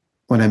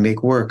 when I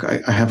make work,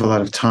 I have a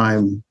lot of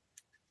time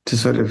to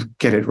sort of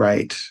get it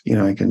right.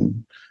 I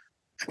can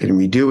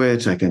redo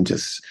it.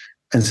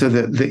 And so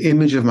the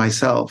image of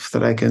myself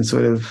that I can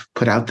sort of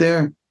put out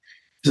there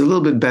is a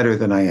little bit better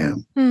than I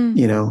am,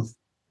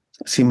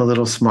 seem a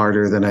little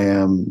smarter than I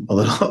am, a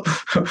little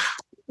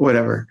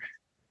whatever.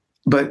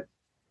 But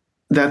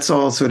that's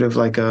all sort of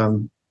like,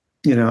 I'm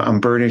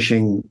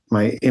burnishing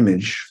my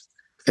image,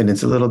 and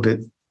it's a little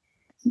bit,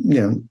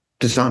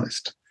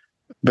 dishonest.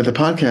 But the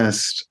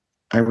podcast,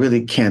 I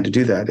really can't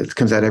do that. It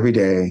comes out every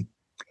day.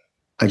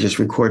 I just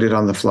record it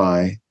on the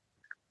fly,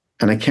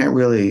 and I can't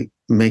really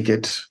make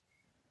it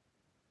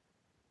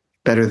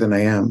better than I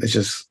am.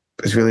 It's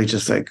really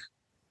just like,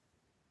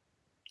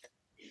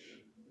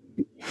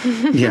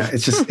 yeah,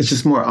 it's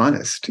just more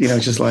honest.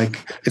 It's just like,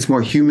 it's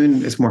more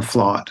human, it's more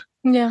flawed.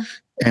 Yeah.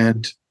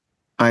 And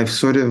I've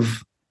sort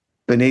of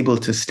been able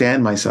to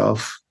stand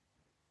myself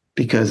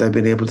because I've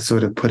been able to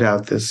sort of put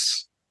out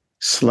this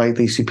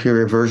slightly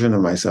superior version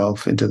of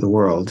myself into the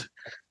world,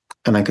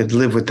 and I could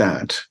live with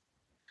that.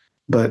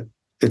 But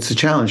it's a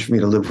challenge for me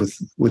to live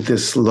with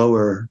this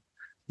lower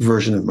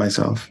version of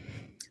myself.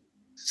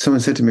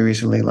 Someone said to me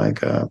recently, like,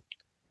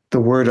 the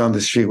word on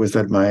the street was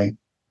that my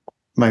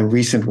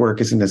recent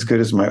work isn't as good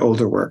as my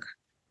older work,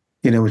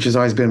 which has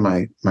always been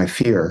my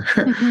fear,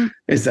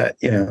 is that,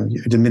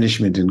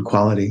 diminishment in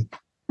quality.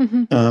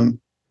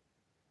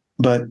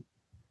 But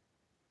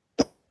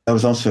that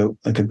was also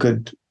like a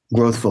good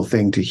growthful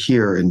thing to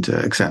hear and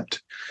to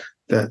accept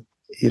that,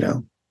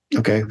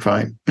 okay,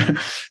 fine.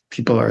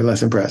 People are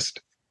less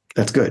impressed.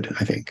 That's good,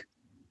 I think.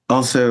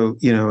 Also,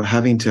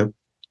 having to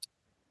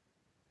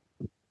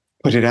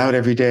put it out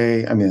every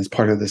day. I mean, it's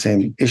part of the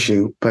same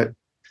issue, but,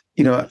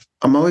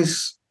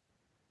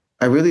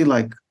 I really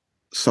like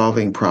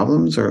solving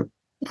problems, or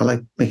I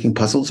like making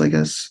puzzles, I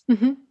guess.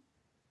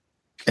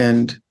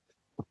 And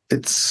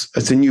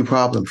it's a new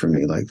problem for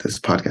me, like this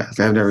podcast.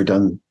 I've never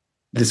done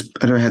this.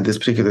 I never had this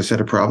particular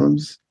set of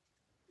problems.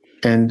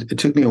 And it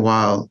took me a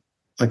while,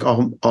 like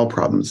all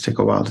problems take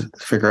a while to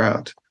figure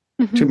out.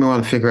 It took me a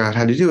while to figure out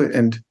how to do it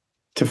and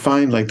to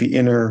find like the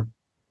inner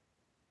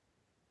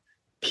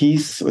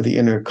peace or the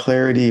inner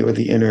clarity or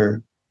the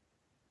inner,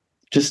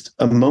 just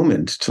a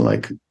moment to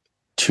like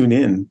tune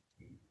in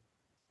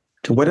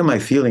to what am I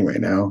feeling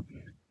right now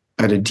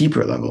at a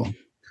deeper level.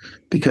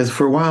 Because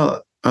for a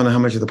while, I don't know how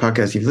much of the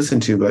podcast you've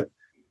listened to, but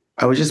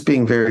I was just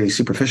being very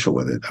superficial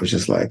with it. I was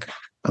just like,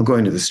 I'm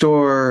going to the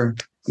store,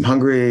 I'm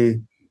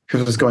hungry,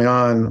 here's what's going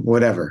on,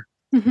 whatever.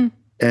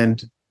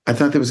 And I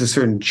thought there was a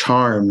certain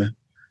charm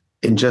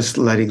in just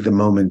letting the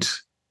moment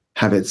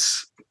have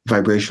its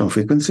vibrational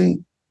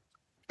frequency.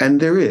 And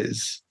there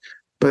is.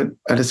 But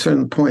at a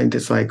certain point,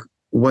 it's like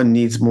one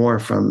needs more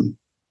from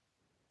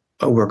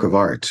a work of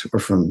art or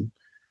from,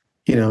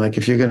 like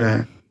if you're going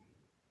to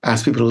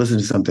ask people to listen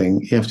to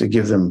something, you have to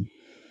give them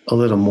a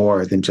little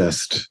more than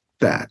just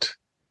that.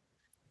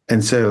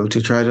 And so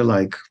to try to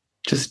like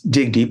just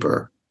dig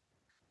deeper,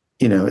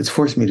 it's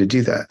forced me to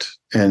do that.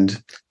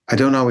 And I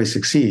don't always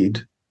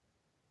succeed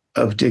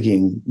of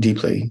digging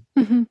deeply.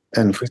 Mm-hmm.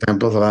 And for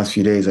example, the last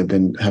few days I've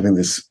been having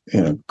this,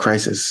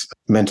 crisis,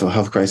 mental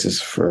health crisis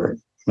for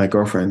my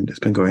girlfriend has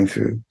been going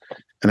through.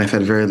 And I've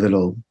had very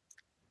little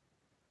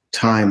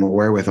time or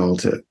wherewithal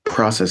to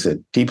process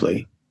it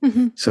deeply.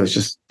 Mm-hmm. So it's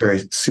just very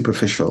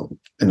superficial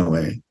in a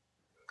way.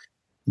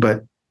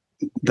 But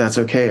that's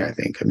okay, I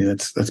think. I mean,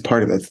 that's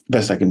part of it. That's the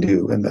best I can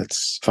do, and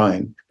that's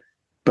fine.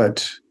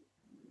 But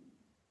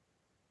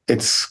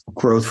it's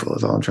growthful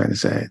is all I'm trying to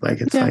say. Like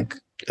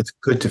it's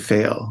good to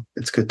fail.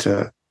 It's good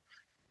to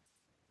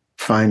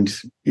find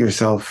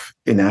yourself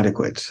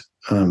inadequate.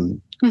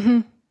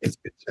 Mm-hmm. It's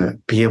good to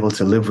be able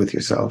to live with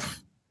yourself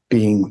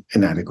being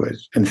inadequate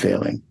and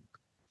failing.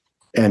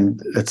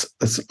 And that's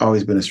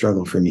always been a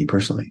struggle for me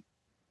personally.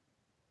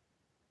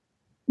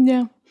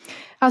 Yeah.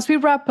 As we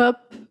wrap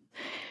up,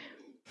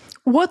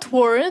 what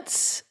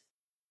words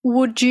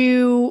would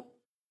you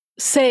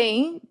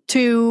say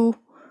to,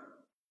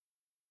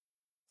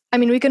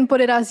 we can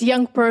put it as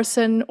young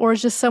person or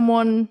just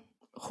someone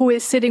who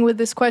is sitting with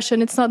this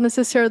question. It's not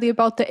necessarily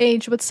about the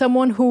age, but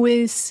someone who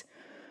is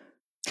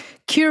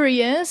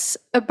curious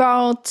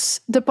about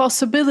the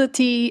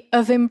possibility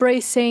of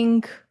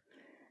embracing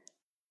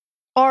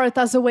art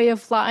as a way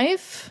of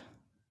life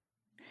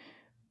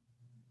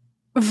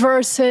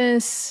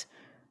versus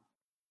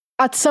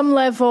at some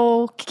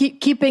level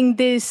keeping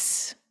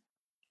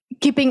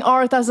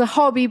art as a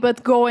hobby,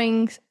 but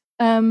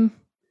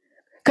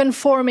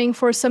conforming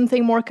for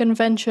something more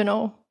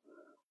conventional.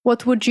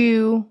 What would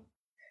you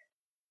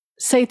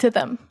say to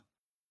them?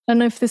 I don't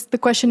know if the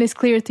question is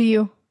clear to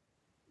you.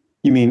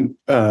 You mean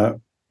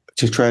to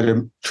try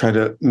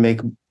to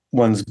make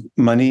one's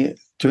money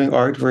doing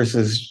art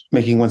versus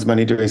making one's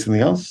money doing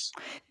something else?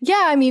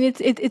 Yeah,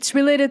 it's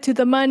related to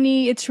the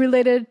money. It's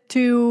related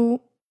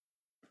to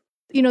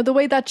the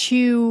way that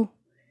you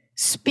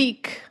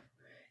speak.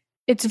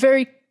 It's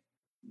very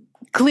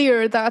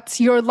clear that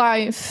your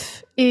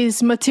life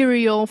is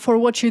material for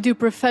what you do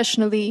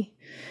professionally.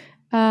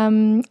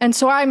 And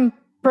so I'm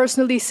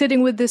personally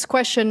sitting with this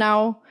question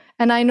now,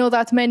 and I know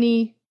that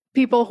many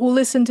people who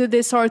listen to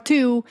this are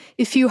too.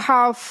 If you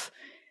have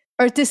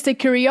artistic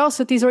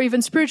curiosities or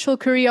even spiritual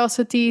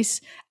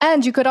curiosities,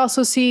 and you could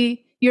also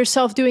see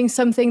yourself doing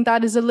something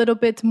that is a little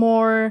bit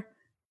more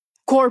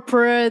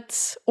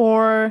corporate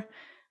or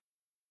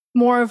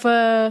more of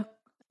a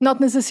not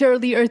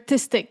necessarily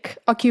artistic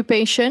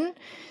occupation.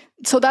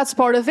 So that's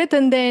part of it.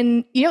 And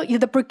then,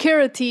 the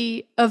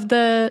precarity of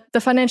the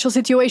financial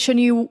situation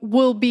you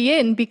will be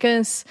in,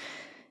 because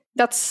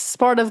that's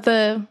part of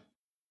the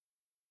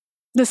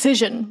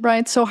decision,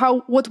 right? So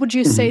what would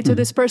you say to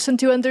this person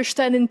to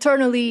understand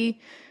internally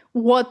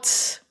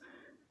what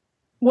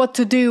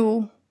to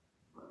do,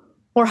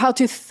 or how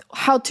to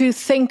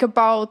think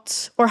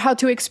about, or how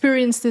to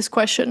experience this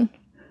question?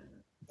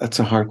 That's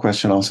a hard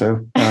question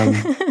also, and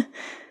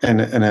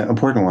an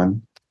important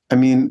one.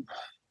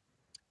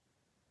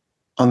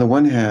 On the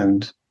one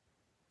hand,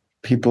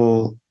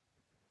 people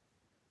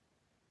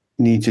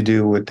need to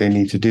do what they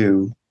need to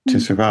do to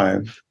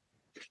survive.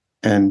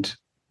 And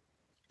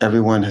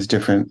everyone has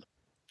different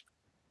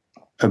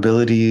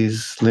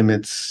abilities,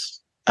 limits,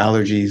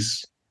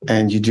 allergies,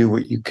 and you do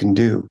what you can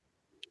do.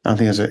 I don't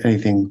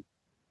think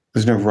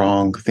there's no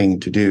wrong thing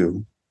to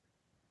do.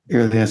 It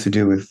really has to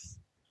do with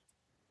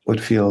what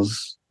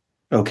feels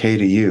okay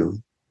to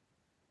you.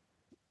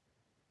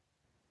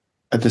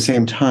 At the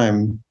same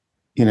time,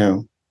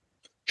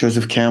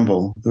 Joseph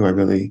Campbell, who I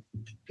really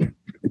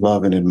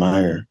love and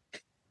admire,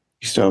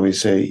 used to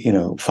always say,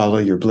 follow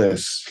your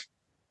bliss.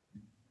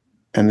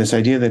 And this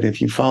idea that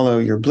if you follow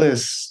your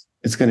bliss,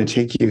 it's going to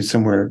take you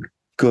somewhere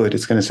good.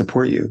 It's going to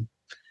support you.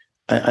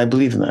 I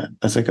believe in that.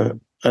 That's like an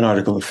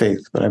article of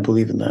faith, but I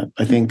believe in that.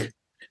 I think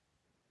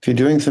if you're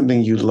doing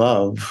something you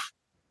love,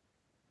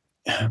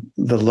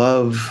 the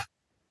love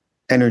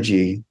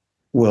energy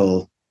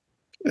will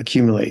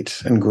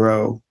accumulate and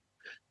grow.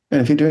 And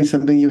if you're doing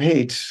something you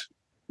hate,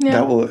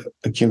 that will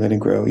accumulate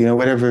and grow.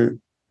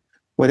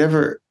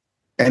 Whatever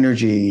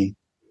energy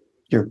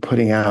you're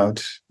putting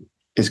out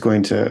is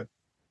going to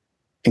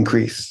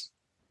increase.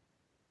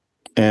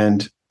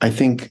 And I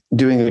think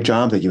doing a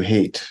job that you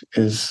hate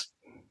is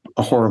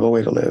a horrible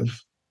way to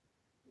live.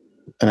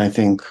 And I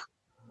think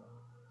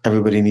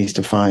everybody needs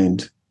to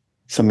find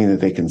something that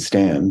they can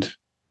stand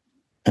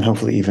and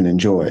hopefully even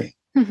enjoy.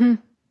 Mm-hmm.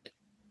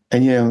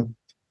 And,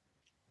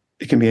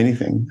 it can be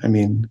anything.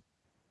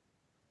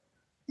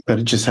 But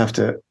you just have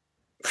to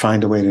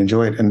find a way to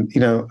enjoy it. And,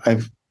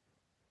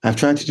 I've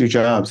tried to do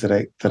jobs that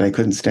I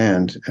couldn't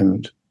stand,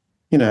 and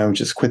I would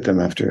just quit them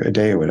after a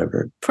day or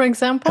whatever. For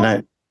example?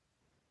 And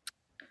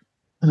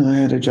I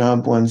had a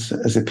job once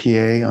as a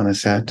PA on a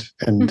set,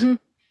 and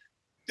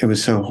it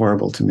was so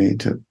horrible to me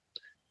to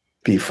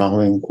be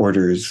following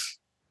orders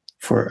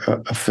for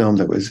a film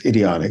that was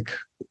idiotic.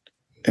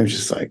 It was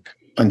just like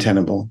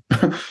untenable.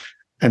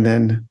 And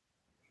then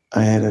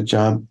I had a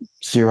job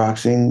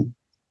Xeroxing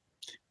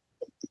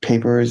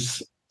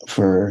papers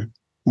for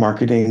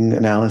marketing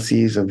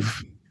analyses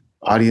of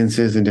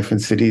audiences in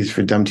different cities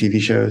for dumb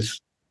TV shows.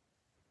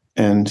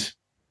 And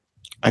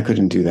I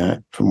couldn't do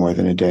that for more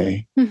than a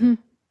day. I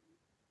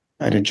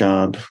had a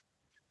job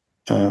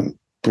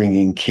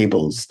bringing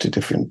cables to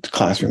different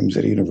classrooms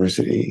at a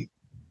university.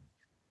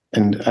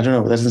 And I don't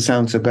know, it doesn't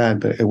sound so bad,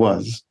 but it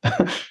was.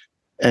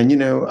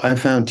 And, I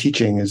found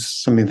teaching is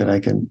something that I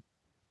can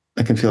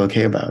feel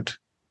okay about.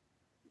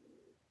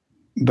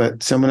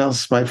 But someone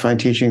else might find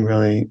teaching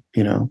really,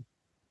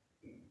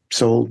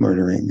 soul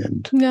murdering,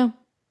 and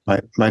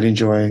might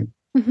enjoy,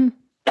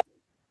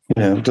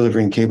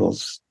 delivering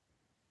cables.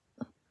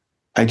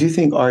 I do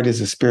think art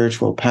is a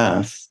spiritual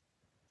path.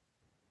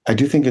 I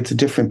do think it's a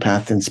different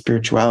path than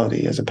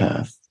spirituality as a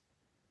path.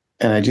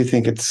 And I do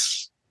think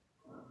it's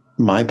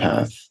my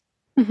path.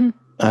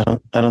 I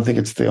don't think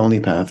it's the only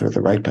path or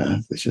the right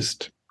path.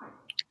 It's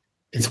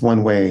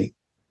one way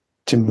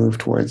to move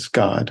towards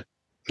God.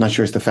 I'm not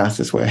sure it's the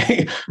fastest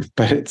way,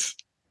 but it's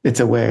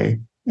a way.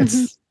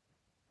 It's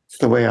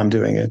the way I'm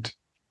doing it.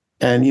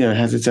 And, it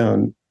has its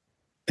own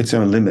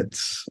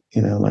limits,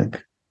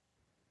 like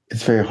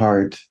it's very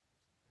hard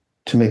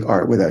to make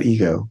art without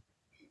ego,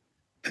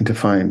 and to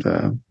find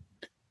the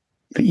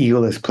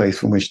egoless place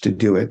from which to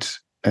do it,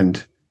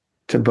 and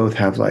to both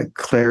have like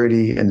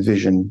clarity and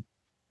vision,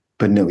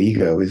 but no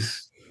ego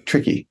is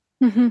tricky.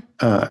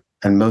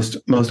 And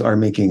most art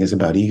making is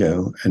about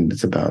ego, and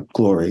it's about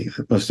glory.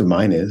 Most of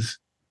mine is.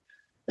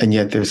 And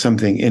yet there's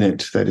something in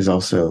it that is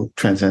also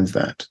transcends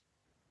that.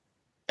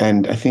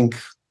 And I think,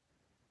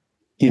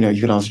 you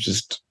can also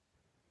just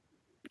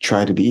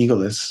try to be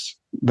egoless,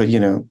 but,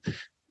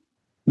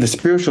 the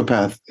spiritual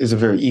path is a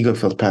very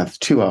ego-filled path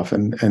too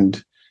often.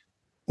 And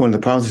one of the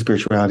problems with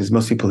spirituality is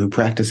most people who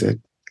practice it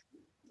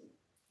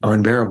are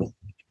unbearable.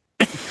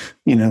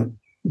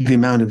 The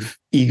amount of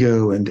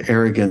ego and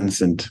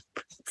arrogance and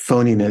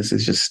phoniness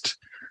is just,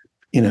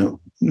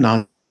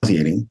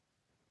 nauseating.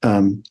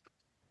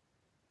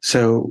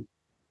 So,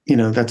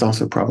 that's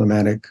also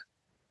problematic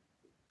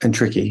and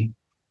tricky.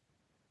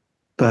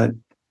 But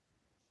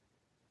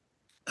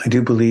I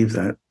do believe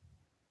that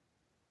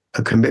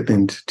a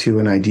commitment to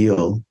an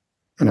ideal,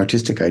 an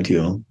artistic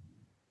ideal,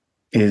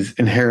 is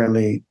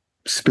inherently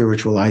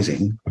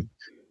spiritualizing,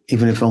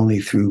 even if only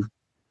through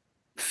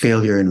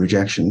failure and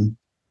rejection,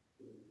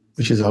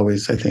 which is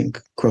always, I think,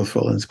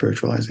 growthful and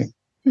spiritualizing.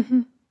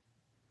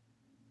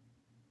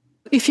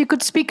 If you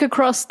could speak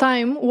across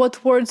time,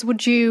 what words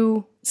would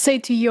you say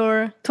to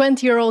your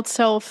 20-year-old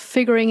self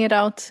figuring it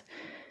out?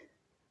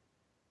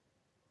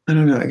 I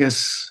don't know. I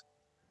guess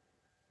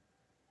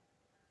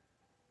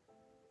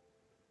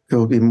there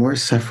will be more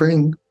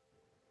suffering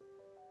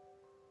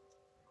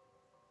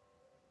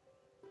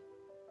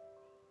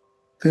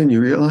than you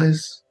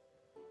realize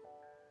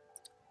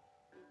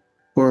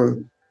or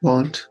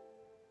want.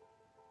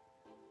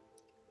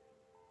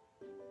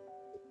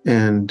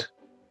 And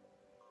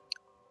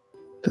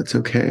that's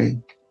okay.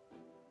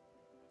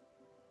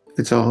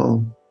 It's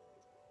all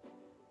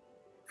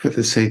for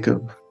the sake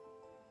of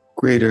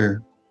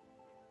greater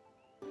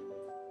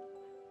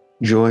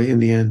joy in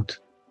the end.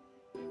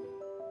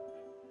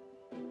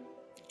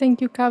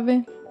 Thank you,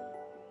 Caveh.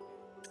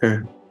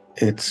 Sure.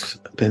 It's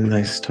been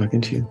nice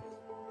talking to you.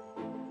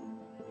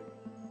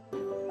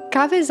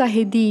 Caveh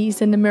Zahedi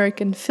is an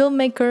American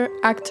filmmaker,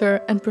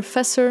 actor, and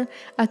professor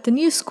at the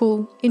New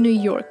School in New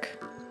York.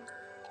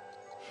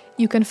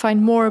 You can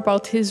find more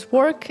about his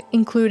work,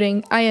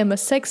 including I Am a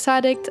Sex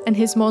Addict and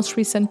his most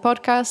recent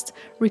podcast,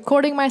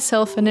 Recording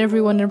Myself and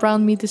Everyone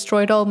Around Me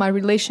Destroyed All My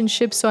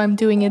Relationships, so I'm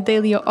doing a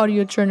daily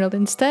audio journal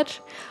instead,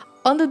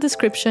 on the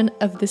description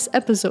of this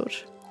episode.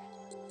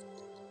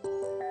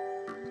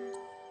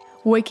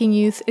 Waking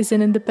Youth is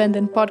an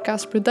independent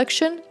podcast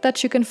production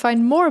that you can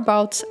find more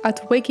about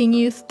at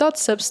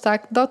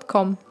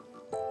wakingyouth.substack.com.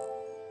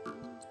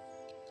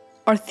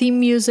 Our theme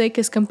music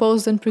is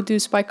composed and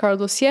produced by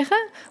Carlos Sierra,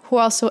 who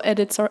also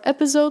edits our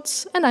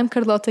episodes, and I'm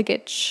Carlota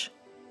Gitsch.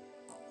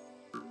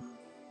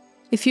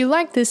 If you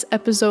like this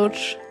episode,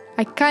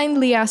 I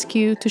kindly ask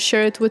you to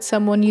share it with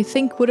someone you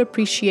think would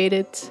appreciate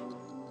it.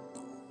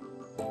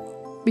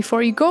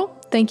 Before you go,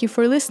 thank you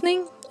for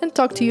listening, and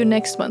talk to you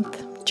next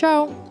month.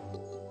 Ciao!